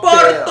 valió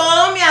por pedo.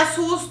 todo me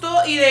asusto.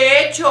 Y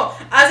de hecho,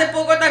 hace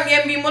poco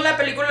también vimos la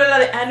película la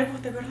de Annabelle,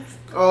 ¿te acuerdas?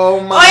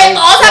 Oh my Oye,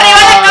 todos God. arriba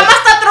de la cama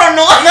hasta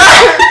tronó.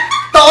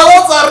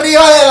 Todos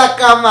arriba de la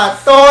cama,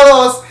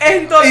 todos.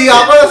 Entonces, Y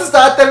ya cuando se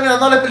estaba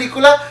terminando la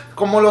película,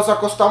 como los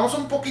acostamos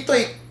un poquito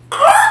y...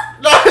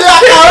 la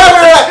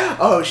cama,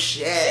 oh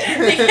shit.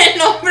 dije,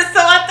 no, hombre, se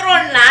va a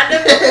tronar de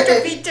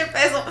mucho pinche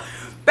peso.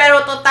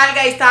 Pero total,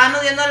 guys,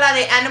 estábamos viendo la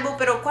de Annabelle,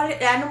 pero ¿cuál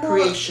es? Annabelle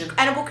Creation.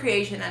 Ay,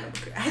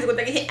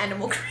 cuenta que dije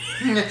Animal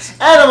Creation.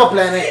 Animal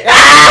Planet.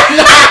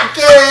 Nada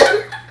que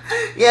ver.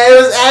 Yeah, it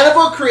was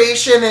Annabelle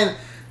Creation and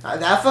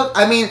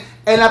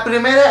en la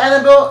primera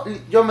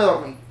Annabelle yo me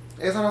dormí.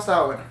 Esa no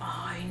estaba buena.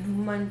 Ay,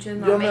 no manches,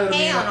 Yo me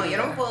dormí en la no, yo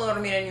primera. no puedo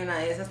dormir en ni una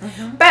de esas.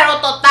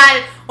 Pero total,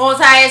 o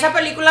sea, esa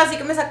película sí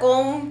que me sacó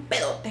un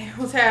pedote.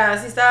 O sea,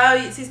 sí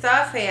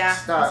estaba fea.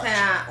 Estaba O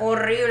sea,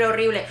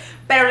 horrible.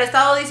 Pero le he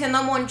estado diciendo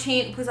a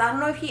Monchin, pues I don't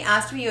know if he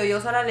asked me o yo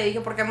sola le dije,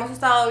 porque hemos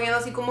estado viendo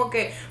así como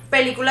que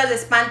películas de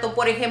espanto.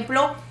 Por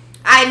ejemplo,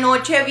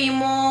 Anoche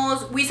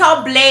we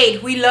saw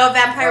Blade. We love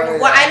vampire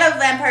movies. Well, I love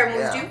vampire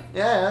movies too.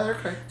 Yeah, they're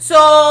okay.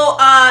 So,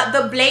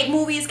 the Blade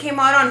movies came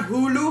out on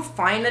Hulu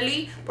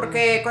finally.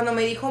 Porque cuando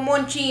me dijo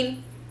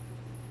Monchin.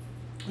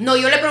 No,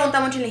 yo le pregunté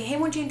a Monchin, le dije, hey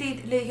Monchin,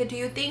 le dije, do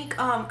you think,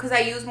 because I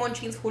use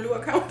Monchin's Hulu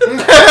account.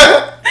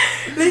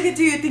 Le dije,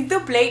 do you think the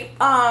Blade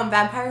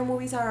vampire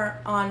movies are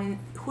on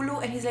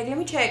Hulu? And he's like, let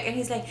me check. And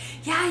he's like,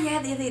 yeah,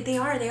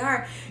 they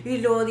are. Y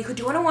luego dijo,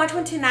 do you want to watch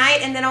one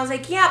tonight? And then I was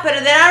like, yeah, but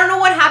then I don't know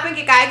what happened,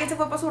 que cada quien se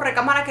fue para su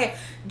recámara, que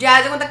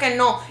ya se cuenta que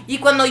no. Y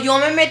cuando yo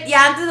me metí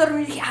antes de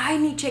dormir, dije, ay,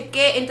 ni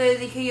chequé. Entonces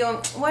dije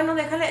yo, bueno,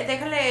 déjale,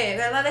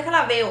 ¿verdad?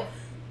 Déjala veo.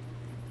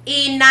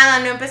 Y nada,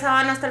 no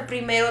empezaban hasta el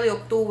 1 de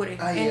octubre.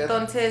 Ayer.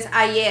 Entonces,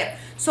 ayer.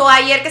 So,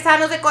 ayer que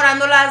estábamos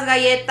decorando las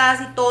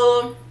galletas y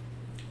todo.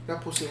 La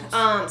pusimos.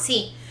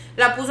 Sí.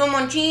 La puso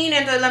Monchin,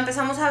 entonces la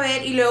empezamos a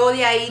ver. Y luego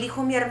de ahí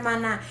dijo mi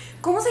hermana,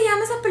 ¿cómo se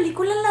llama esa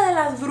película? La de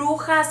las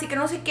brujas y que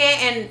no sé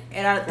qué.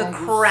 Era The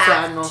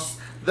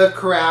Craft. The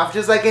Craft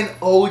is like an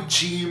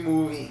OG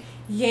movie.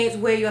 Yes,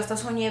 güey, yo hasta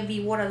soñé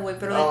víboras, güey,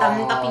 pero de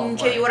tanta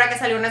pinche víbora que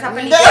salió en esa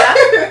película.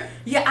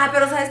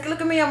 Pero ¿sabes qué es lo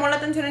que me llamó la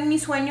atención en mi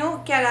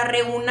sueño? Que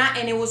agarré una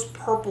and it was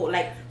purple,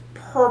 like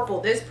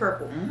purple, this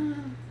purple.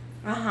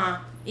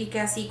 Ajá, y que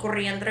así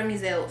corría entre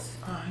mis dedos.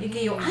 Ay. Y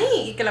que yo,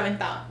 y que la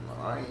aventaba.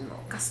 Ay,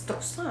 no.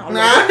 Castrosa.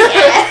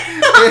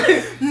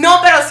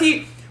 No, pero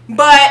sí.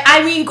 But,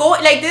 I mean,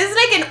 this is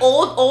like an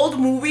old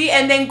movie,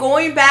 and then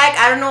going back,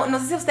 I don't know, no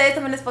sé si a ustedes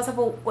también les pasa,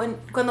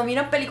 cuando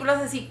miran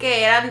películas así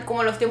que eran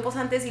como los tiempos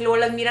antes y luego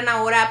las miran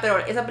ahora, pero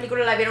esa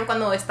película la vieron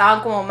cuando estaban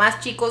como más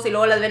chicos y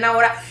luego las ven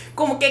ahora,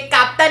 como que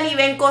captan y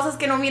ven cosas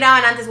que no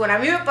miraban antes. Bueno, a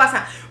mí me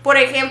pasa, por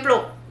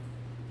ejemplo,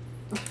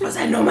 o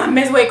sea, no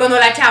mames, güey, cuando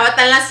la chava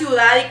está en la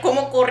ciudad y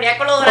cómo corría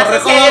con los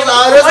brazos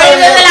abiertos. Oye,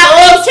 desde la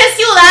pinche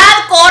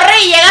ciudad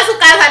corre y llega a su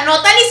casa, no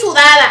está ni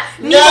sudada,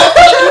 ni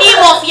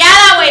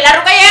bofeada, güey. La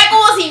roca llega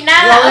como sin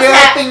nada. No, o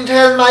sea, pinche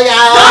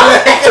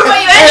desmayada.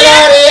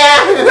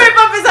 Güey,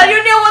 para empezar,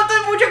 yo ni aguanto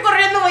mucho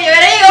corriendo, güey. Yo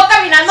hubiera llegado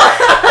caminando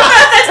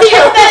hasta el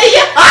siguiente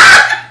día.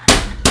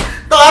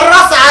 Toda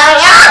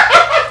rosada.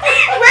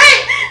 Güey,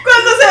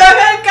 cuando se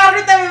baja del carro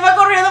y también va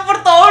corriendo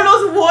por todos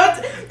los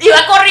woods.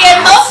 Iba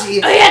corriendo,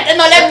 sí. Oye,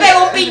 no le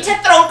pegó un pinche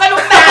tronco en un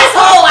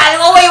brazo o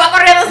algo, güey. Iba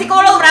corriendo así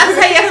como los brazos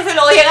abiertos y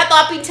luego llega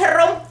toda pinche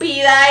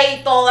rompida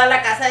y toda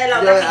la casa de la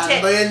otra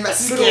pinche. En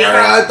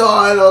mascara,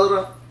 todo el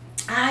otro.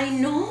 I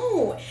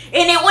know.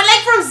 And it went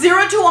like from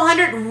 0 to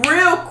 100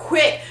 real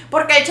quick.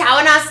 Porque el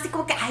chavo nada más así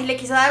como que, le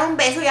quiso dar un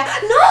beso y ya,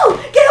 no,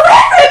 get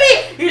away from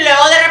me. Y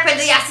luego de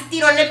repente ya se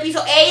tiró en el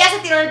piso. Ella se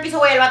tiró en el piso,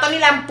 güey. El vato ni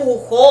la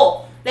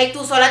empujó. Like,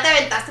 tú sola te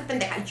aventaste,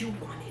 pendeja. You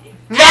wanted it.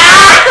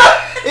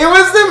 It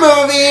was the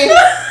movie.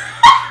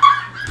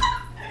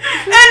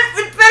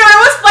 Pero it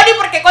was funny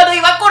porque cuando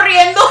iba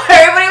corriendo,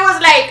 everybody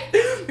was like,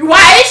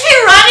 why is she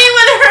running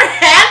with her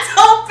hands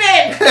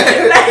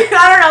open? Like,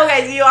 I don't know,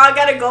 guys. You all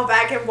gotta go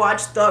back and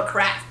watch The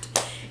Craft.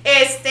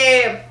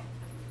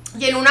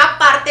 Y en una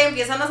parte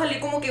empiezan a salir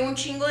como que un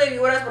chingo de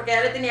víboras porque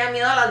ella le tenía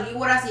miedo a las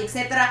víboras y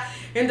etcétera.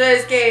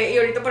 Entonces y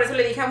ahorita por eso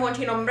le dije a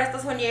Monchi, no, hombre, hasta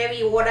soñé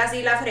víboras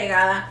y la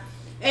fregada.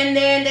 And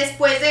then,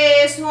 después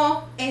de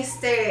eso,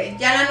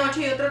 ya en la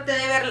noche yo traté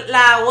de ver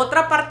la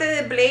otra parte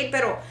de Blade,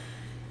 pero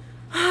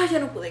ya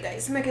no pude,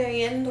 guys, me quedé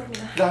bien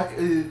dormida.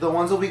 The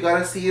ones that we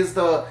gotta see is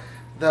the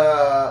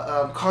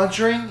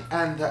Conjuring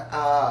and the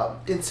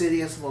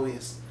Insidious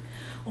movies.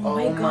 Oh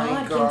my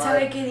god, quién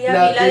sabe qué día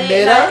la vi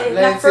primera,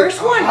 la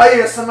first one.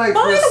 Ay, esa my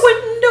By the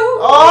window.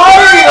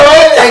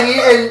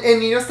 Ay, el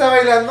niño está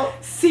bailando.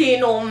 Sí,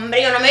 no,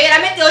 hombre, yo no me hubiera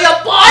metido, yo,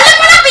 ¡ponle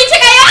para la pinche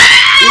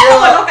calle!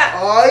 Como loca.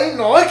 Ay,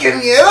 no, qué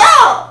miedo.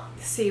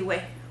 Sí, güey.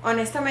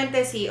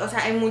 Honestamente sí, o sea,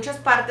 hay muchas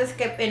partes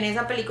que en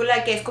esa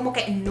película que es como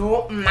que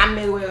no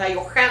mames, güey, o sea,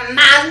 yo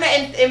jamás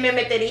me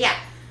metería.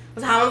 O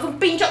sea, vamos a un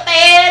pinche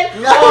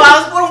hotel, o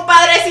vamos por un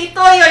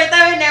padrecito y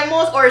ahorita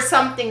venimos, or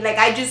something, like,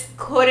 I just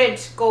couldn't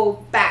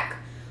go back.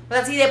 O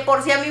sea, si de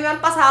por sí a mí me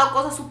han pasado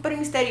cosas súper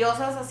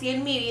misteriosas así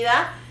en mi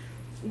vida,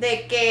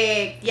 de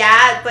que,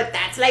 but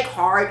that's like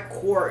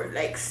hardcore,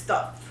 like,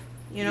 stuff,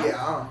 you know?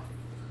 Yeah,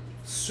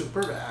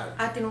 super bad.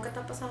 ¿A ti nunca te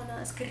ha pasado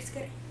nada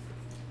scary?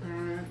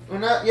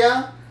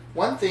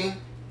 One thing.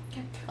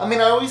 I mean,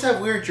 I always have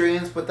weird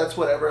dreams, but that's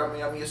whatever. I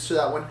mean, I'm used to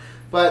that one.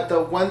 But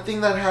the one thing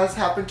that has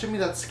happened to me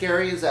that's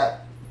scary is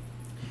that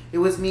it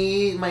was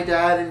me, my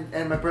dad,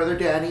 and my brother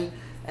Danny,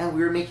 and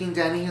we were making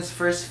Danny his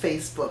first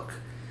Facebook.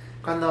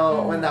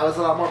 When that was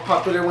a lot more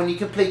popular, when you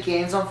could play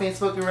games on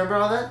Facebook, you remember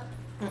all that?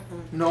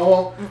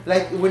 No,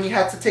 like when you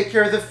had to take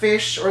care of the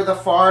fish or the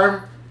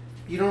farm.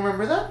 You don't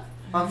remember that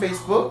on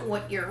Facebook?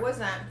 What year was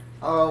that?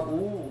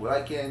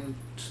 Like in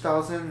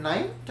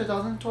 2009,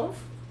 2012.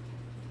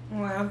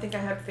 Well, I don't think I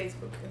had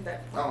Facebook in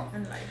that point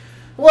in life.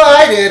 Well,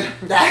 I did.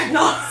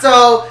 No.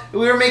 So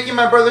we were making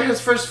my brother his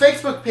first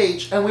Facebook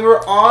page, and we were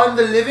on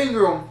the living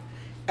room.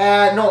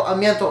 En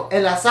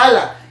la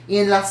sala. Y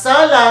en la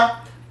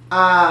sala,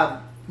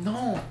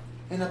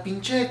 en la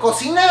pinche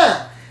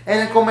cocina,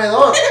 en el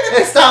comedor.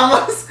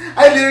 Estábamos,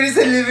 I literally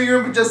said living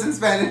room just in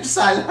Spanish,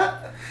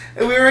 sala.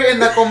 We were in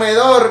the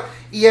comedor.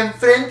 Y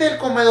enfrente del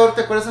comedor,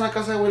 ¿te acuerdas en la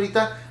casa de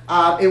abuelita?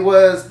 It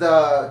was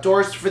the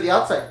doors for the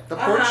outside, the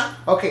porch.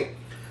 Okay.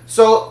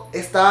 So,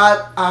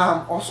 está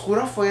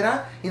oscuro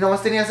afuera y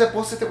nomás tenía ese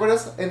poste, ¿te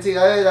acuerdas?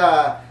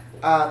 Enseguida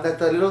de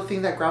the little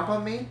thing that Grandpa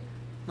made.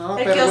 No,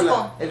 el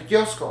kiosco. El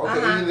kiosco.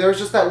 Okay. And there was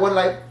just that one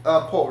light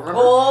pole,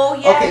 remember? Oh,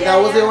 yeah. Okay, that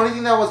was the only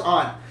thing that was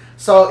on.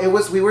 So,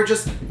 we were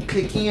just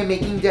clicking and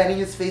making Danny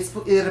his face.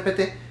 Y de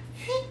repente,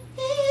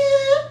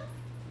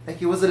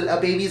 like it was a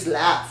baby's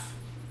laugh.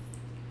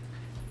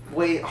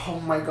 Wait, oh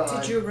my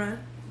God. Did you run?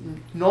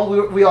 No,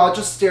 we all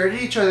just stared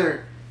at each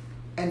other.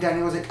 And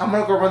Danny was like, I'm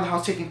gonna go around the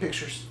house taking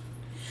pictures.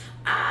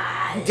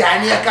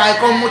 Danny acá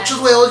con muchos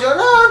huevos. Yo,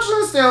 no, I'm just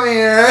gonna stay over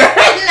here.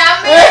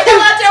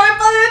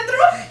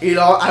 Y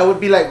luego I would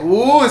be like,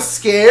 ooh,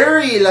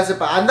 scary. La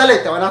sepa,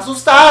 ándale, te van a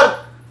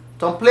asustar.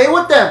 Don't play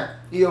with them.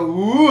 Y yo,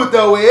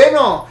 está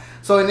bueno.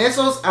 So en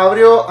esos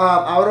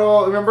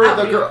abro, remember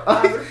the girl?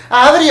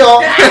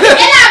 Abrio.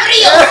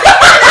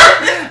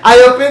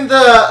 I opened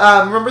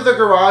the, remember the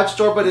garage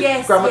door, but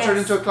Grandma turned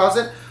into a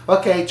closet?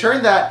 Okay, I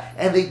turned that,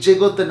 and they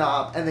jiggled the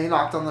knob, and they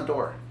knocked on the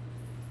door.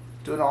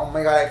 Dude, oh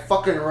my God, I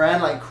fucking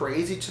ran like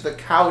crazy to the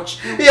couch.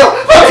 Y yo,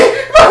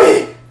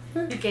 mami.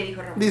 ¿Y qué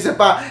dijo Ramón? Dice,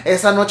 pa,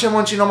 esa noche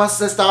Monchin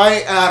nomás estaba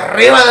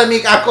arriba de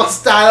mí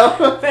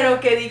acostado. ¿Pero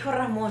qué dijo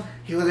Ramón?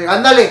 Y yo,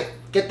 ándale,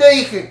 ¿qué te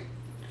dije?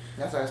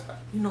 Ya sabes, pa.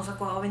 No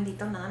sacó agua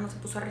bendita o nada, no se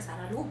puso a rezar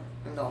algo.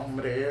 No,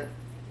 hombre.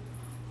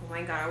 Oh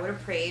my God, I would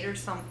have prayed or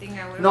something.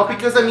 No,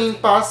 because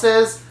Pa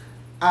says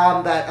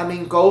that,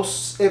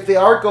 ghosts, if they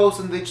are ghosts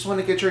and they just want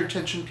to get your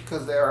attention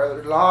because they are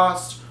either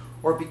lost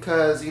or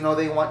because,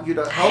 they want you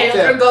to help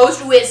them.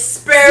 Ghost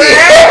whisperer.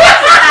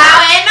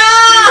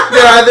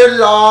 They're either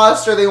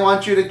lost or they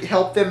want you to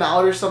help them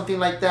out or something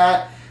like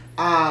that.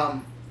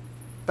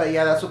 But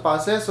yeah, that's what Pa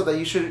says, so that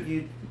you shouldn't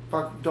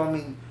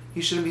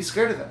be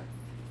scared of them.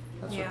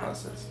 That's what Pa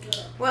says.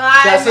 Well,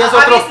 ya si es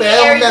otro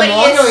pedo, un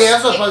demonio y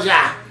eso, pues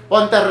ya,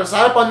 ponte a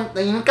rezar,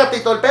 híncate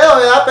y todo el pedo,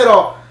 ¿verdad?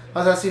 Pero,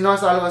 o sea, si no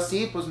es algo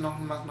así, pues no,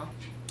 más no.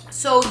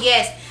 So,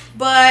 yes,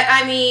 but,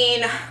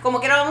 como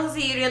quiera vamos a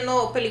seguir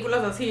viendo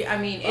películas así,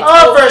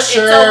 for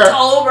sure. It's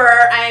October,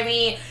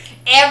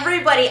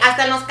 everybody,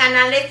 hasta en los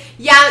canales,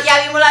 ya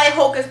vimos la de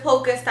Hocus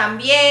Pocus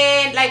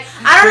también, like,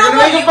 I don't know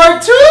about you.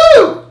 Part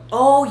 2!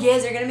 Oh,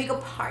 yes, they're gonna make a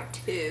part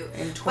 2.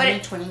 In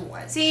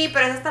 2021. Sí,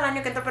 pero es hasta el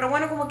año que entra. Pero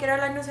bueno, como quiera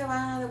el año se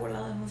va de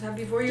volada. O sea,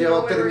 before you ya va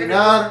a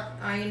terminar.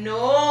 I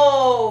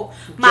know.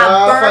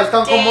 Ya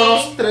faltan como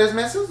unos 3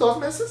 meses, 2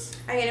 meses.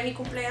 Ahí viene mi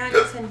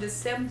cumpleaños en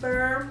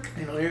December.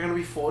 I know you're gonna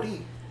be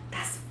 40.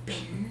 Estás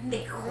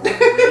pendejo,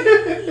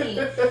 güey.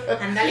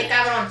 Ándale,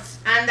 cabrón.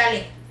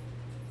 Ándale.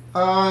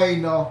 I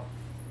know.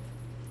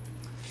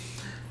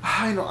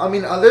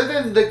 Other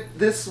than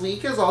this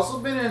week has also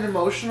been an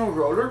emotional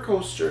roller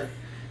coaster.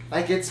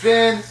 Like, it's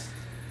been...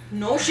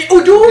 No shit.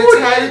 Oh, dude. It's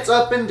had its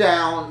up and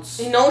downs.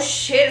 No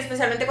shit.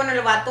 Especialmente con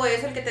el vato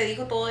ese, el que te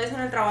dijo todo eso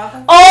en el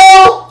trabajo.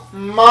 Oh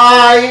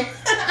my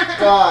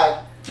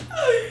God.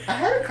 I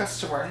had a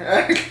customer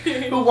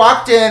who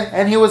walked in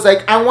and he was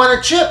like, I want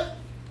a chip.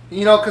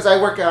 Because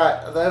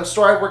the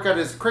store I work at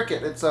is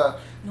Cricket. It's a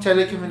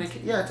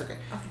telecommunication. Yeah, it's okay.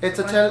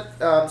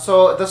 It's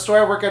so the store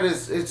I work at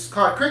it's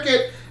called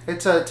Cricket.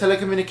 It's a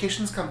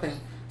telecommunications company.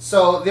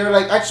 So they were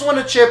like, I just want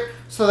a chip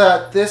so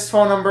that this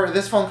phone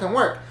can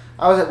work.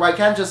 I was like, well, I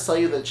can't just sell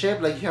you the chip.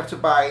 Like, you have to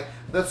buy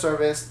the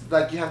service.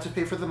 Like, you have to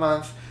pay for the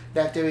month,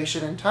 the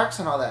activation and tax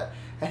and all that.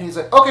 And he's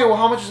like, okay, well,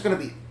 how much is it going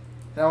to be?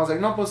 And I was like,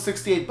 no, it was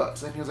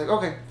 $68. And he was like,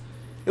 okay.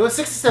 It was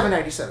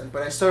 $67.97,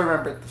 but I still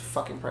remember the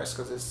fucking price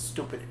because it's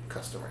stupid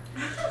customer.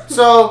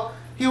 So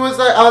I was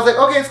like,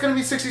 okay, it's going to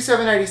be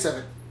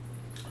 $67.97.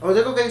 I was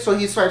like, okay, so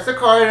he swipes the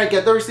card and I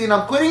get the receipt and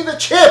I'm putting the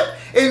chip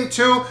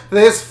into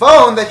this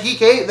phone that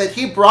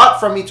he brought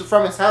from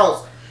his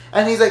house.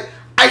 And he's like,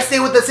 I stay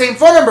with the same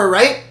phone number,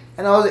 right?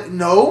 And I was like,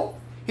 no.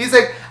 He's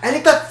like, I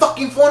think that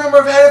fucking phone number,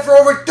 I've had it for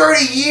over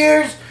 30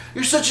 years.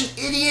 You're such an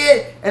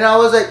idiot. And I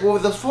was like, well,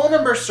 the phone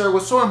number, sir,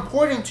 was so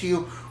important to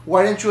you.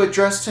 Why didn't you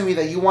address to me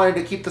that you wanted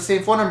to keep the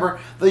same phone number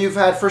that you've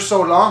had for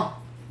so long?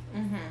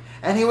 Mm-hmm.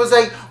 And he was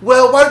like,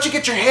 well, why don't you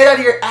get your head out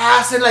of your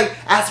ass and like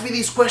ask me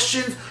these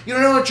questions? You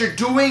don't know what you're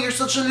doing. You're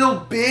such a little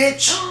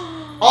bitch.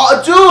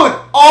 Oh, dude,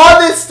 all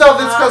this stuff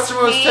this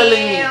customer was telling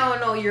me. Hell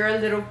no, you're a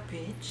little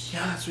bitch.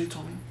 Yeah, that's what he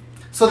told me.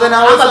 So then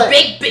I was like, I'm a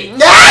big bitch.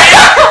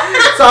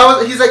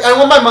 So he's like, I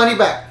want my money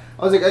back.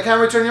 I was like, I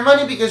can't return your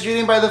money because you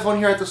didn't buy the phone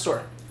here at the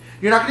store.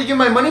 You're not going to give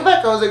my money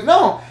back? I was like,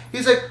 no.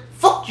 He's like,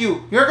 fuck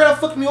you. You're going to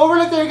fuck me over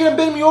like that? You're going to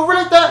bend me over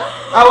like that?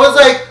 I was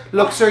like,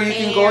 look, sir, you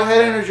can go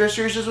ahead and address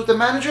your issues with the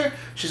manager.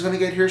 She's going to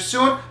get here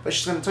soon, but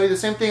she's going to tell you the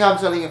same thing I'm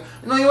telling you.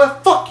 No, you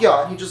went, fuck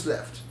y'all. And he just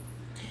left.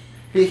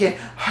 He came,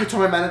 I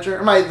told the manager,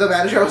 I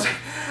was like,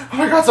 oh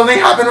my God, something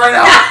happened right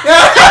now.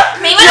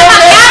 Me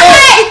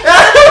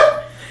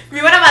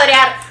iban a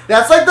madrear.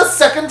 That's like the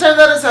second time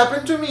that has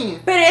happened to me.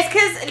 Pero es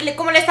que,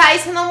 como le estaba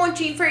diciendo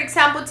Monchin, for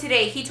example,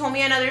 today, he told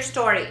me another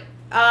story.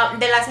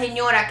 De la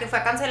señora que fue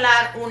a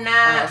cancelar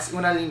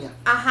una línea.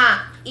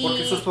 Ajá.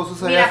 Porque su esposo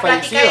se había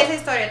fallecido. Platica esa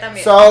historia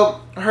también.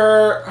 So,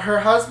 her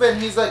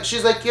husband,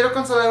 she's like, quiero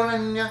cancelar una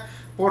línea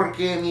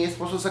porque mi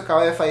esposo se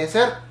acaba de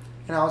fallecer.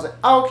 And I was like,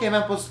 oh, okay,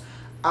 man, pues,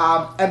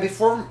 and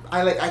before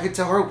I could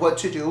tell her what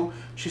to do,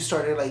 she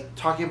started like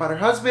talking about her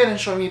husband and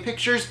showing me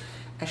pictures,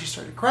 and she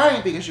started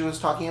crying because she was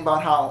talking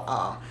about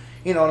how,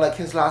 like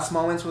his last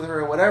moments with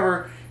her or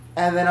whatever.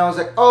 And then I was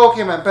like, oh,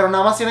 okay, man, pero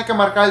nada más tiene que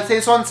marcar el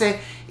 611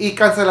 y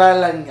cancelar a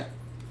la niña.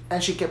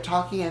 And she kept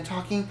talking and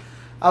talking.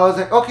 I was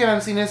like, okay,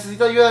 man, si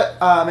necesita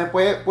ayuda, me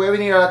puede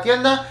venir a la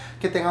tienda,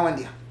 que tenga buen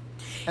día.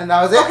 And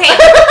that was it. Okay.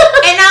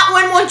 And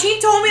when Monchin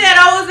told me that,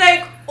 I was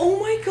like, oh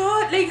my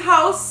God, like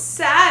how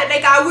sad.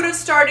 Like I would have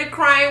started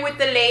crying with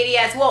the lady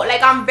as well.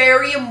 Like I'm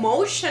very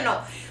emotional.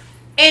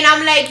 And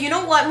I'm like, you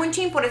know what,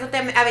 Monchin, por eso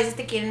a veces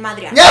te quieren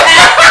madrear.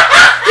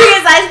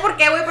 Porque, ¿sabes por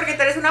qué, güey? Porque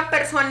tú eres una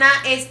persona,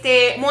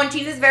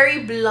 Monchin is very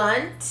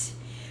blunt.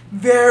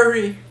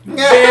 Very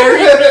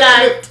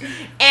blunt.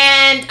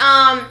 And,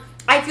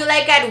 I feel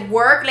like at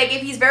work, like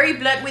if he's very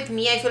blunt with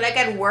me, I feel like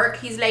at work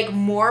he's like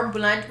more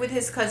blunt with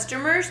his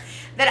customers.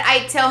 That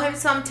I tell him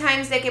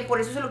sometimes de que por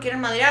eso se lo quieren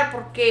madrear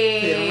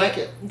porque they don't like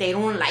it. They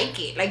don't like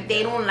it. Like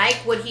they don't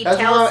like what he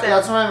tells them.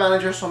 That's what my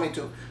manager told me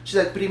too. She's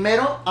like,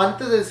 primero,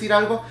 antes de decir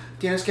algo,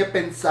 tienes que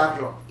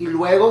pensarlo. Y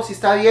luego, si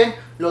está bien,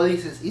 lo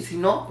dices. Y si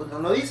no, pues no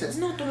lo dices.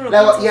 No, tú no lo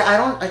piensas.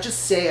 Yeah, I just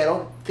say, I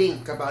don't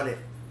think about it.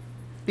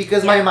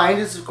 Because my mind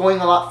is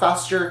going a lot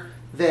faster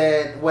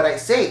than what I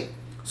say.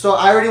 So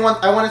I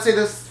want to say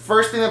this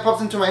first thing that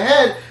pops into my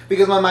head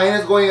because my mind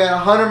is going at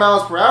 100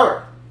 miles per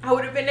hour. I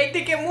would have been like,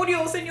 ¿de qué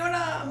murió,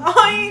 señora?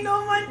 Ay,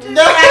 no manches.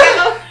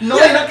 No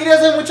quería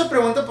hacer mucha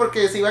pregunta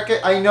porque si iba que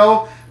I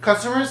know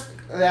customers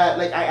that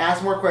like I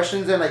ask more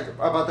questions than like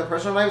about their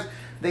personal lives.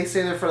 They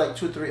stay there for like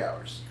 2-3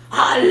 hours.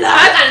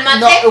 Cálmate.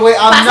 No, wait,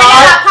 I'm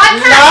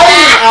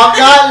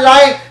not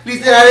lying.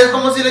 Literal, es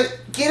como si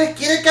 ¿quiere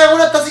que haga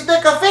una tacita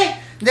de café?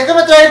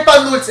 Déjame traer el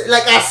pan dulce.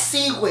 Like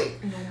así, güey.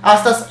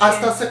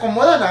 Hasta se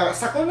acomodan,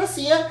 sacan una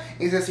silla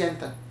y se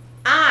sientan.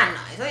 Ah, no,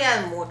 eso ya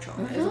es mucho.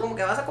 Eso como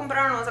que vas a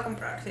comprar o no vas a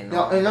comprar. Si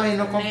no,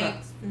 no compra.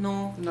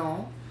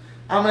 No.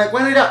 I'm like,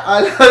 bueno, mira,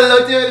 a la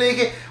última vez le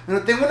dije,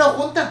 bueno, tengo una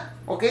junta.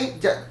 Ok,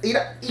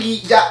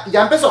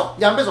 ya empezó.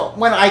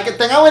 Bueno, hay que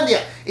tenga buen día.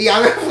 Y ya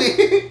me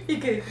fui. ¿Y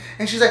qué?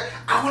 And she's like,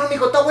 bueno,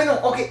 mijo, está bueno.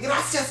 Ok,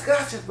 gracias.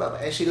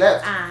 And she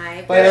left.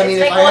 Ay, but I mean,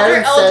 it's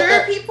like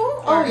older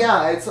people? Oh,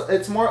 yeah,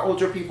 it's more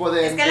older people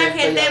than. Es que la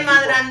gente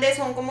más grande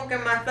son como que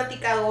más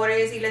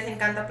platicadores y les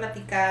encanta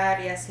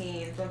platicar y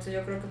así. Entonces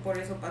yo creo que por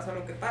eso pasa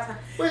lo que pasa.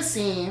 Pues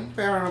sí,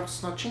 pero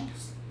no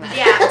chingas.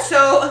 Yeah,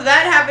 so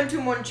that happened to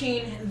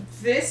Monchin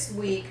this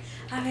week.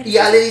 Y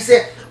ya le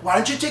dice, why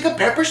don't you take a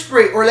pepper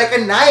spray or like a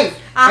knife?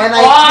 And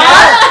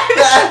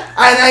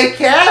I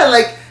can.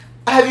 Like,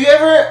 have you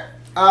ever,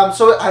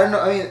 so I don't know,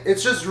 I mean,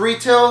 it's just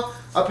retail,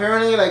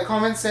 apparently, like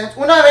common sense.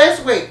 Una vez,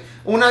 güey,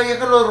 una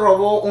vieja los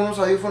robó unos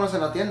audífonos en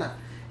la tienda.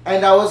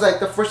 And I was like,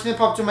 the first thing that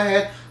popped to my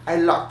head, I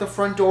locked the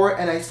front door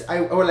and I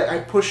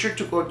pushed her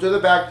to go to the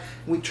back.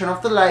 We turn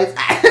off the lights.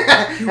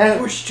 You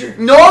pushed her?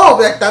 No,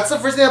 like that's the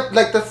first thing,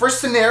 like the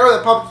first scenario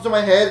that popped into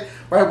my head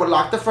where I would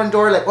lock the front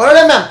door, like,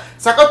 órale, man,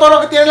 saca todo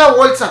lo que tiene en la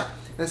bolsa.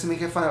 And then mi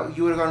jefa,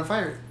 you would have gotten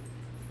fired.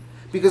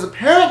 Because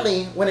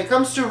apparently, when it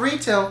comes to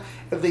retail,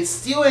 if they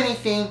steal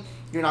anything,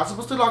 you're not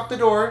supposed to lock the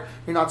door.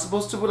 You're not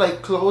supposed to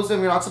like close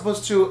them. You're not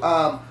supposed to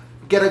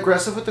get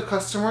aggressive with the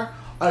customer.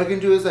 All you can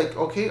do is like,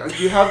 okay,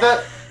 do you have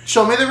that?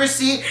 Show me the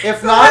receipt.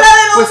 If not,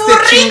 pues te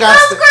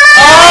chingaste.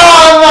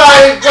 Oh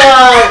my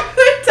God!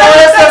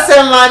 Esta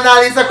semana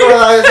Alice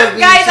acordaba de esa pinche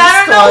Guys, I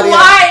don't know historia.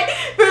 why,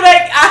 but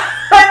like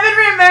I've been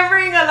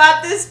remembering a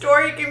lot this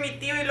story que mi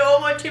tío y luego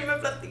Monchin me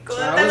platicó.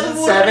 So I was in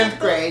 7th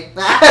grade.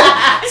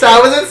 So I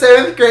was in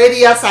 7th grade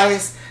y ya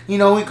sabes, we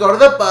go to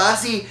the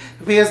bus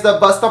because the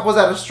bus stop was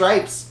at a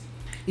Stripes.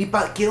 Y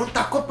quiero un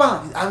taco,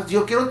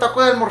 yo quiero un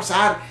taco de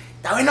almorzar.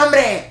 Está bien,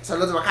 hombre. So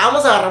los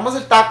bajamos, agarramos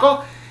el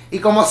taco. Y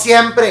como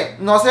siempre,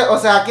 no sé, o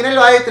sea, aquí en el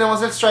valle tenemos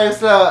el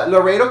Stripes, la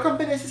Laredo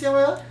Company, ¿sí se llama,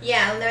 verdad?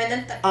 Yeah, donde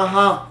venden tacos.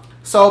 Ajá.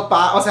 So,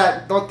 o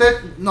sea,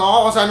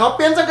 no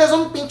piensan que es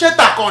un pinche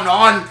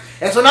taconón.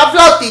 Es una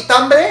flautita,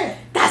 hombre.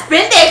 ¿Estás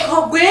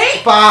pendejo,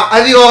 güey?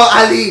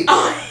 Ali.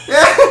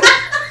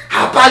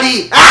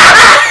 Pali.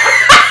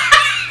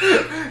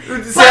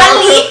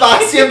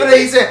 Siempre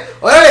dice,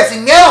 órale,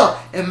 sin miedo,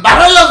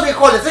 embarra los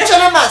frijoles,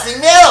 échale más,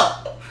 sin miedo.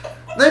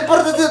 No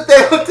importa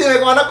si me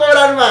van a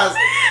cobrar más.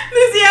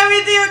 Decía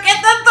mi tío, ¿qué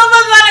tanto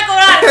más van a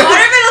cobrar?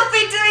 Cóbreme los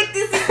pinches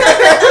 25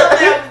 pesos,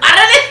 pero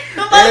párale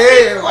nomás.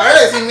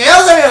 Órale, sin miedo,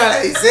 señora,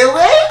 le dice,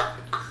 güey.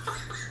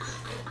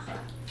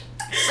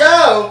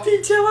 So,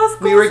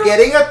 we were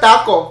getting a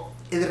taco.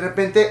 Y de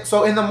repente,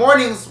 so in the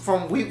mornings,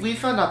 we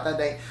found out that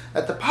day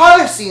that the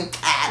policy in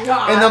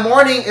the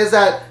morning is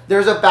that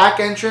there's a back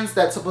entrance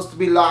that's supposed to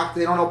be locked.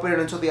 They don't open it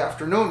until the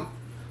afternoon,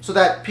 so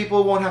that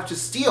people won't have to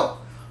steal.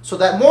 So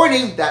that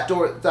morning, that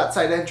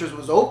side entrance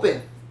was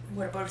open.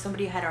 What about if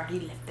somebody had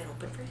already left it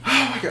open for you?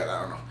 Oh my God,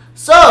 I don't know.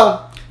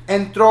 So,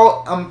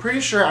 entró, I'm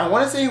pretty sure, I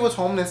want to say he was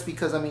homeless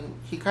because, I mean,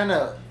 he kind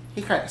of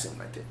seemed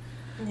like it.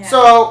 Yeah.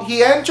 So,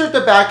 he entered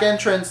the back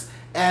entrance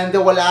and de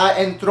volada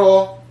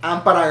entró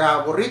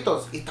para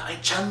burritos. Y estaba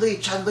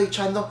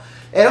echando.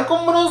 Eran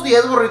como unos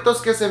 10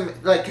 burritos que se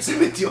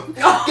metió.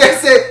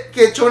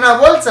 Que echó una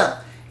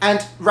bolsa. And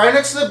right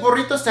next to the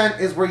burrito stand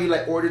is where you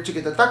like order to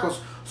get the tacos.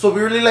 So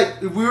we were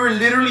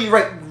literally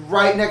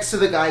right next to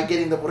the guy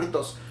getting the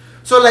burritos.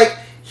 So like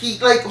he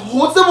like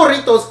holds the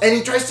burritos and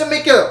he tries to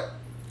make a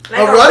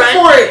run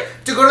for it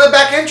to go to the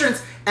back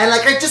entrance. And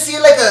like I just see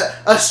like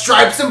a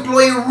Stripes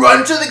employee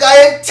run to the guy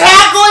and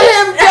tackle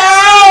him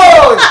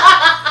down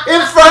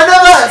in front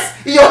of us.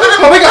 Y yo,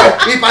 oh my god,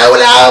 y para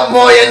volada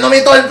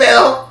moviéndome todo el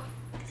pedo.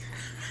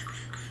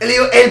 Le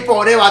digo, el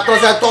pobre vato, o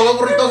sea, todos los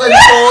burritos en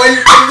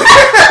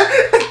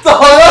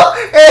todo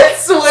el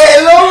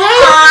suelo,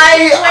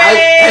 güey.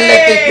 And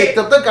like they picked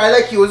up the guy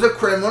like he was a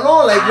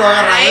criminal, like lo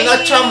agarraron en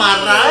la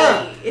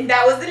chamarra. And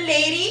that was the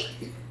lady.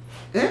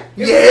 ¿Eh?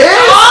 Yes.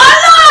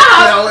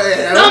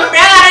 ¡Hola! No, hombre,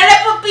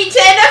 agárrale por pinche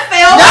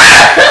NFL.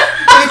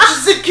 It's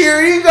a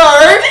security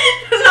guard.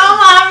 No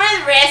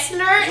mames,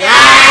 wrestler.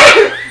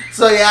 Yeah.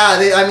 So yeah,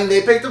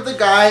 they picked up the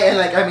guy and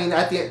like,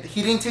 at the end,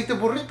 he didn't take the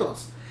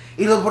burritos.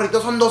 Y los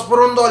burritos son 2 por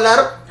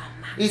 $1.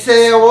 Y se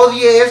llevó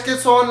 10 que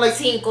son like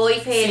 5 y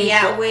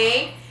feria,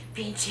 güey.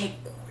 Pinche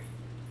cool.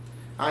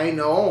 I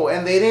know,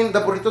 and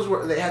the burritos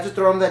they had to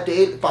throw them that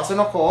day. Pa se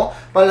enojó.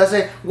 But I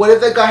say, what if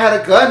that guy had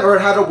a gun or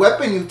had a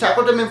weapon? You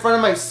tackled him in front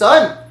of my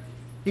son.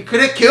 You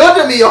could have killed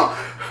him, yo.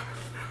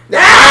 I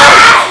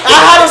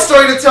had a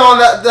story to tell on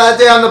that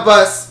day on the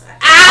bus.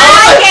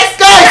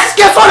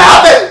 Guess what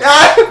happened?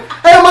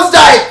 I almost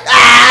died.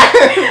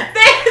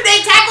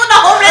 They tackled the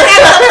homeless guy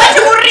with a bunch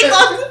of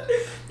burritos.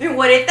 And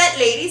what did that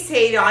lady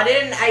say on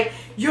it? And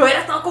yo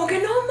era todo como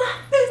que no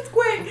mames,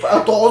 güey.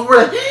 Todos were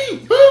like,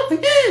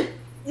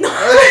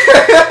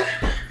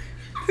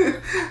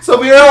 so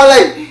we were all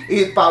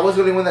like, Pa was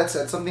the only one that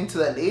said something to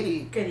that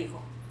lady. ¿Qué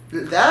dijo?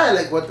 That,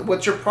 like,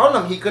 what's your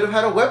problem? He could have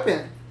had a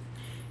weapon.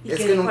 Es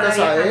que nunca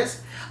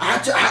sabes.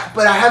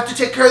 But I have to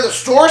take care of the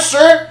store,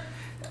 sir.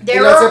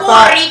 There were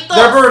burritos.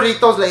 They're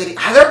burritos, lady.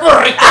 They're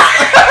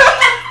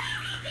burritos.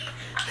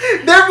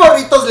 They're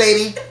burritos,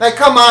 lady. Like,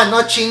 come on,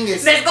 no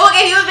chingues. It's como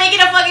que he was making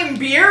a fucking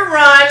beer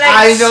run. Like,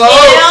 I know.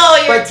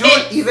 But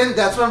dude, even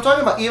that's what I'm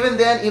talking about. Even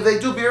then, if they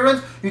do beer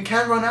runs, you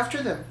can't run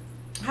after them.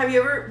 Have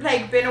you ever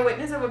been a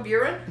witness of a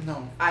beer run?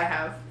 No. I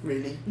have.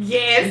 Really?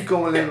 Yes. ¿Y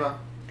cómo le va?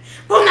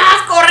 Pues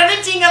nada, corren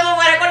en chingas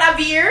afuera con la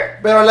beer.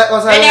 Pero,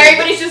 o sea, and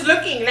everybody's just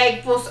looking.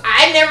 Like, pues,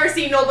 I've never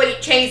seen nobody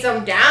chase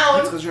them down.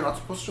 That's because you're not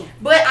supposed to.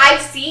 But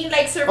I've seen,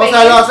 like, surveillance. O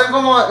sea, lo hacen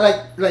como,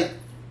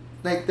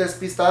 like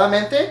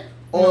despistadamente.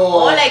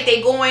 No, like,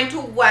 they go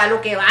into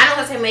lo que van, o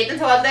sea, se meten,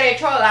 se van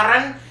derecho,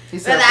 agarran,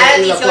 ¿verdad?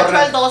 El 18,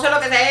 el 12, lo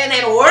que sea, and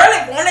then,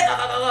 órale, ponle,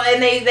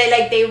 and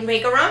they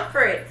make a run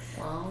for it.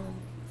 Wow.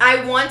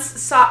 I once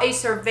saw a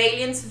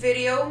surveillance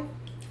video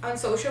on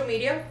social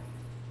media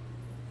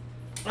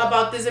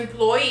about this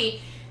employee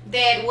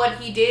that what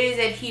he did is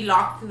that he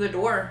locked the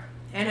door,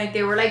 and like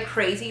they were like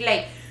crazy,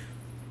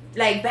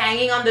 like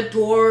banging on the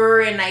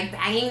door and like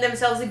banging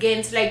themselves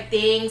against like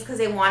things because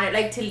they wanted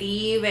like to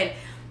leave. And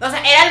o sea,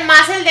 era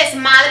más el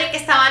desmadre que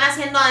estaban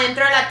haciendo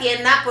adentro de la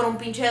tienda por un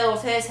pinche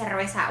 12 de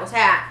cerveza. O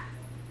sea,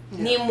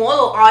 ni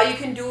modo, all you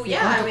can do, yeah.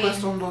 ¿Cuánto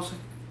cuesta un 12?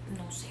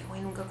 No sé,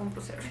 güey, nunca compro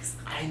cerveza.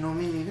 Ay, no,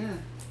 me neither.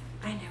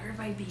 I never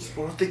buy beer.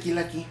 Puro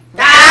tequila aquí.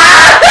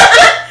 ¡Ah!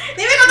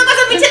 Dime cuánto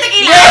cuesta un pinche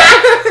tequila.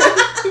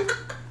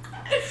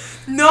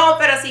 No,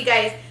 pero sí,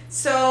 guys.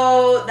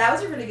 So, that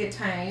was a really good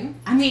time.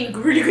 I mean,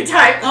 really good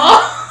time.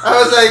 Oh.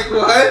 I was like,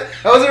 what?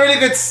 That was a really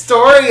good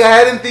story. I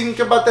hadn't think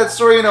about that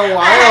story in a while.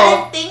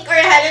 I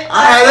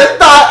hadn't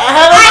thought. I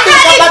hadn't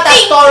think about that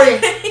story.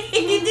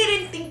 You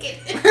didn't think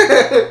it.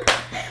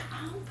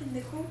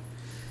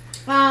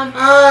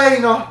 I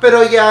know.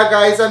 Pero yeah,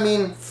 guys, I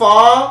mean,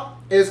 fall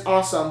is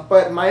awesome.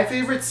 But my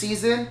favorite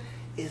season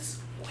is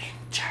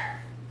winter.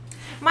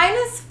 Mine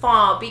is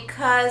fall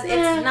because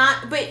it's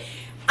not, but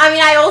I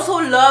mean, I also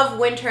love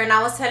winter. And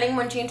I was telling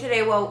Monchin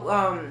today,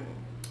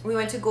 we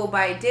went to go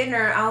buy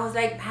dinner. I was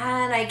like,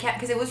 man, I can't,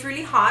 because it was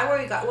really hot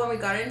when we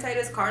got inside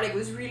his car. Like, it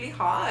was really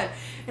hot,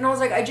 and I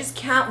was like, I just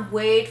can't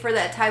wait for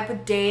that type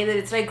of day that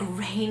it's like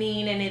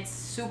raining and it's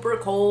super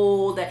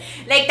cold.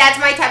 Like, that's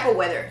my type of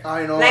weather.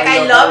 I know. Like,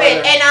 I love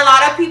it, and a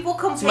lot of people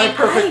complain. It's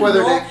my perfect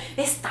weather day.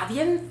 Está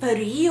bien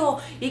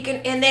frío.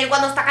 And then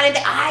cuando está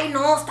caliente, ay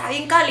no, está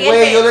bien caliente.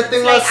 Güey, yo le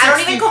tengo like, a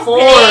 64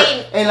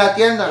 en la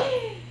tienda.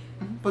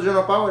 Pues yo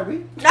no pago el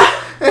bill.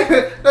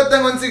 Lo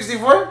tengo en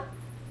 64.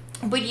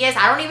 But yes,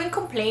 I don't even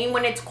complain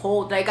when it's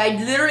cold. Like, I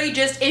literally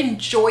just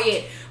enjoy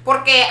it.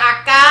 Porque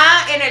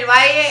acá en el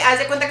valle, haz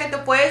de cuenta que te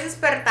puedes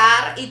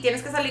despertar y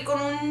tienes que salir con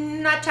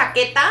una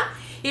chaqueta.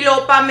 Y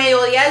luego para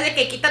mediodía es de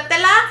que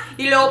quítatela.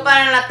 Y luego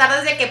para en la tarde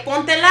es de que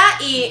póntela.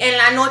 Y en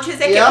la noche es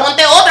de que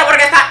ponte otra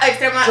porque está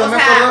extrema. Yo me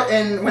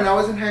acuerdo when I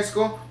was in high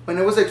school, when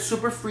it was like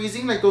super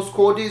freezing, like those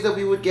cold days that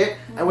we would get,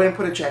 I wouldn't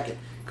put a jacket.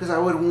 Because I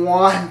would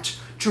want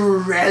to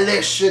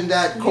relish in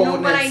that coldness. You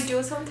know what I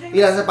do sometimes?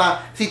 Y la sepa,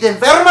 si te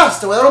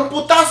enfermas, te voy a dar un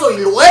putazo y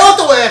luego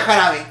te voy a dejar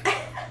a mí.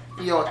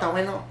 Y yo, está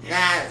bueno.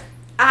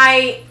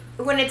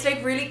 When it's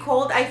like really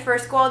cold, I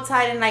first go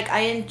outside and like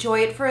I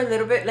enjoy it for a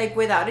little bit, like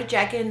without a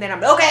jacket, and then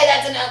I'm like, okay,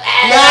 that's enough.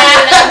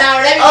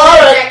 Now let me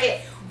put a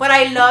jacket. But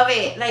I love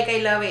it. Like,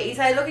 I love it. ¿Y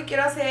sabes lo que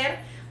quiero hacer?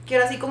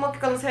 Quiero así como que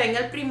cuando se venga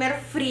el primer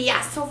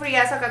friazo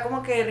acá,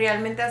 como que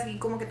realmente así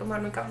como que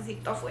tomarme un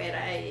cafecito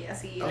afuera y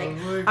así. Like,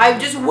 I'm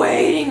just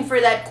waiting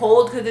for that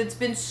cold because it's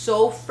been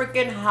so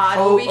freaking hot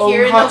over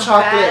here in the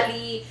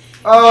valley.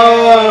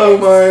 Oh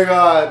my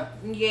God.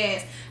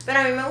 Yes. Pero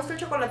a mí me gusta el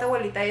chocolate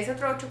abuelita. Ese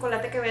otro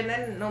chocolate que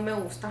venden no me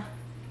gusta.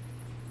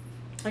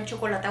 El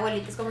chocolate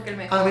abuelita es como que el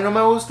mejor. A mí no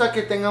me gusta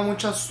que tenga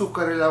mucho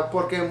azúcar,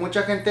 porque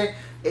mucha gente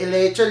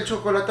le echa el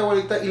chocolate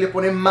abuelita y le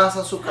pone más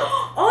azúcar.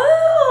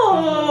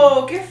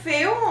 Oh, qué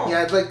feo.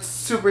 Yeah, it's like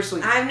super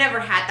sweet. I've never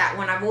had that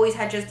one. I've always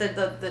had just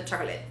the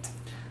chocolate.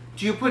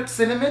 Do you put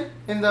cinnamon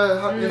in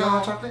the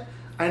hot chocolate?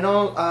 I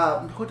know,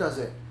 who does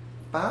it?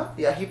 Bob?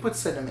 Yeah, he puts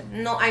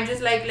cinnamon. No, I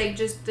just like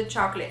just the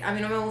chocolate. A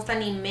mí no me gusta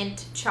ni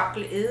mint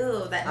chocolate.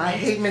 Ew, that I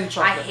hate mint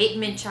chocolate. I hate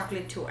mint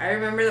chocolate too. I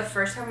remember the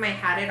first time I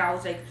had it, I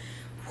was like,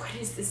 what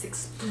is this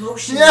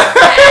explosion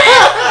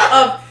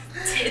of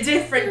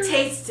different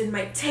tastes in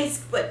my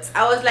taste buds?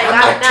 I was like,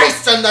 I'm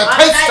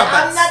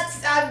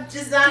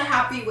just not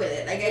happy with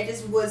it. Like, I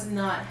just was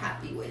not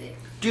happy with it.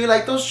 Do you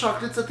like those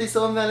chocolates that they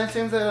sell in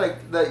Valentine's that are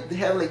like they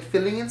have like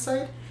filling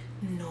inside?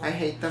 No. I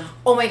hate them.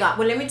 Oh my God.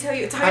 Well, let me tell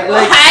you. When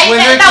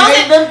they're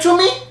giving them to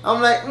me,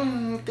 I'm like,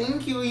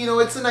 thank you. You know,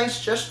 it's a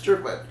nice gesture,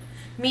 but.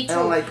 Me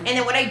too. And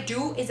then what I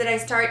do is that I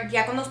start,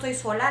 ya cuando estoy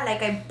sola,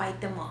 like I bite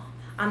them all.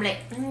 I'm like,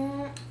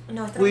 no,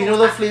 well, you know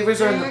the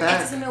flavors are in the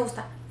back. Este sí me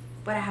gusta,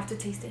 but I have to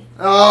taste it.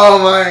 Oh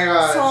my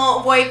God.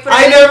 So, voy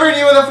I never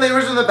knew the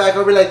flavors in the back.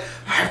 I'll be like,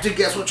 I have to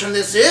guess which one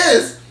this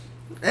is.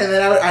 And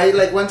then I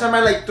like, one time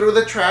I like threw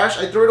the trash,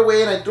 I threw it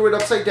away and I threw it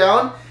upside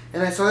down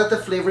and I saw that the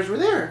flavors were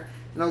there.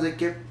 And I was like,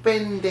 qué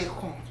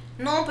pendejo.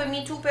 No, but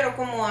me too, pero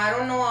como I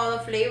don't know all the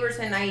flavors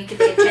and they're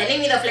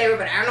telling me the flavor,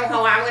 but I don't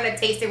know how I'm going to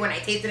taste it when I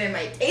taste it in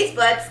my taste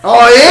buds. Oh,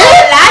 yeah?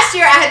 So last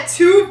year I had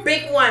 2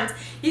 big ones.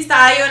 Y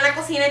estaba yo en la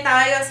cocina y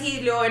estaba yo así,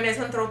 y luego en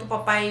eso entró tu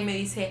papá y me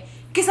dice,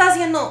 ¿qué estás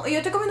haciendo? Y yo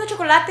estoy comiendo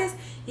chocolates.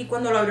 Y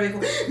cuando lo abrió dijo,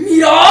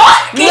 ¡mira!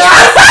 ¿Qué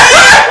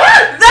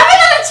 ¡dámela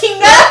la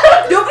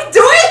chingada! ¡Don't be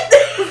doing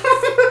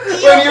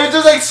When you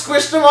just like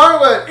squished them or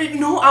what?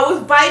 No, I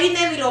was biting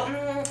them y lo,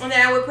 and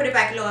then I would put it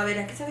back y lo, a ver,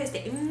 ¿a qué sabe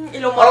este? Y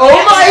lo mordía.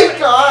 Oh my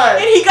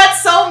God! And he got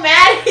so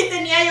mad y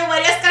tenía yo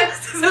varias cajas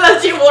y se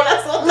las llevó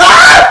las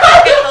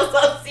otras. Que los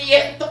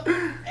asientos.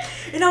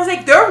 And I was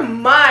like, they're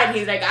mine.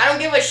 He's like, I don't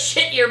give a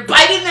shit. You're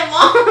biting them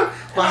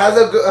off. But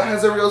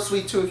has a real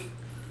sweet tooth.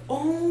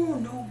 Oh,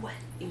 no what?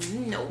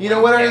 No. You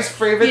know what are his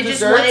favorite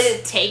desserts? You just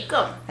wanted to take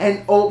them.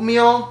 An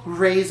oatmeal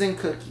raisin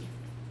cookie.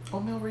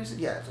 Oatmeal raisin?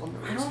 Yeah, it's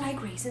oatmeal raisin. I don't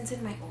like raisins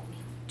in my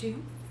oatmeal. Do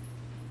you?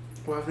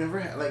 Well, I've never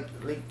had like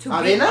to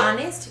avena? be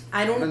honest,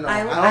 I don't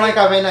like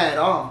avena at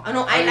all. Oh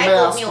no, I like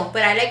oatmeal,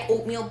 but I like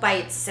oatmeal by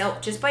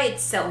itself, just by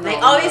itself.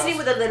 Like obviously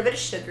with a little bit of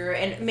sugar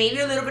and maybe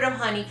a little bit of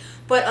honey,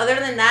 but other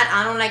than that,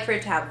 I don't like for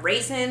it to have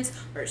raisins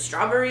or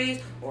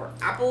strawberries or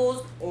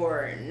apples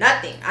or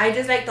nothing. I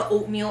just like the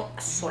oatmeal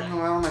sola.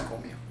 No, I don't like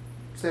oatmeal.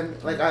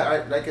 Like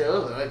I like it.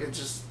 Like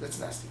it's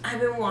nasty. I've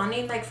been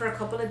wanting like for a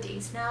couple of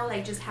days now,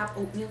 like just have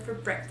oatmeal for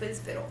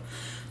breakfast, pero.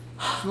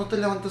 No te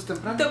levantas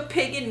temprano. The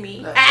pig in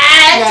me.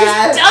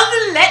 Just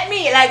doesn't let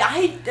me. Like,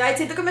 I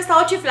siento que me he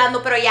estado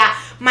chiflando, pero ya,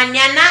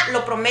 mañana,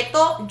 lo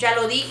prometo, ya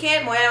lo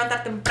dije, me voy a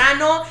levantar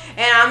temprano,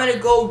 and I'm gonna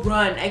go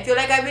run. I feel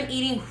like I've been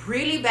eating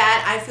really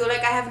bad. I feel like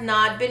I have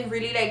not been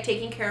really, like,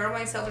 taking care of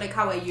myself, like,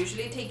 how I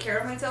usually take care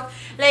of myself.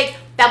 Like,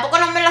 tampoco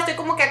no me la estoy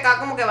como que acá,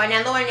 como que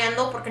bañando,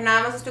 porque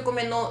nada más estoy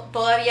comiendo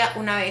todavía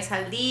una vez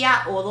al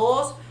día o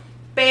 2.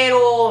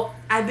 Pero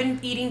I've been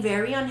eating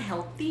very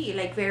unhealthy,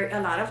 like a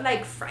lot of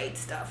like fried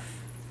stuff.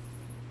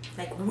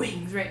 Like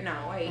wings right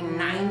now. I ate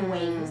 9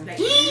 wings. Like,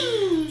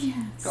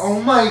 yes.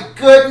 Oh my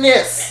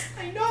goodness.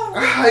 I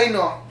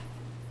know.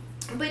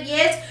 But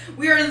yes,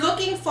 we are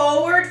looking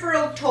forward for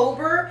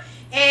October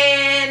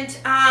and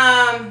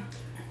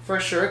for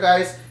sure,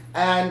 guys.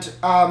 And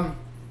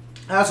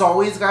as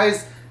always,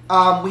 guys,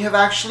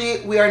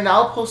 we are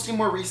now posting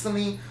more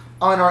recently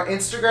on our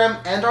Instagram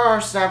and our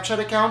Snapchat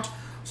account.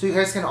 So you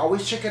guys can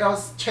always check it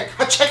out. Check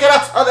it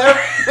out there.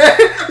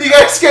 You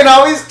guys can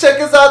always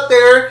check us out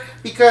there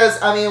because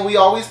I mean we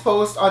always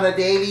post on a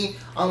daily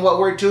on what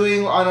we're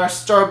doing on our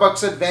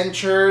Starbucks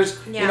adventures.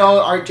 Yeah. You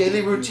know, our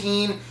daily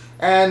routine,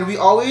 and we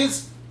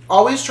always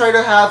try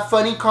to have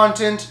funny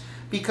content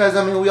because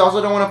I mean we also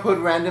don't want to put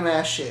random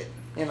ass shit.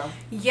 You know.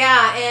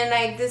 Yeah, and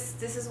like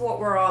this is what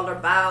we're all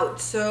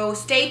about. So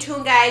stay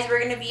tuned, guys.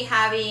 We're gonna be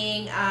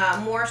having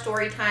more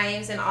story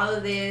times and all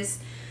of this.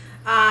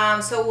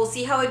 So we'll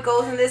see how it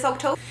goes in this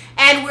October.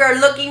 And we're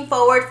looking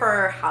forward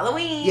for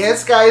Halloween.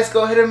 Yes, guys,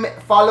 go ahead and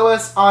follow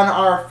us on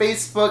our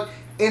Facebook,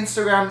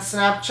 Instagram,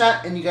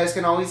 Snapchat, and you guys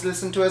can always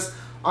listen to us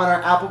on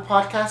our Apple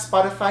Podcast,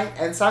 Spotify,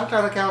 and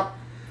SoundCloud account.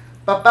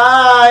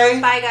 Bye-bye.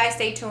 Bye, guys.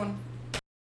 Stay tuned.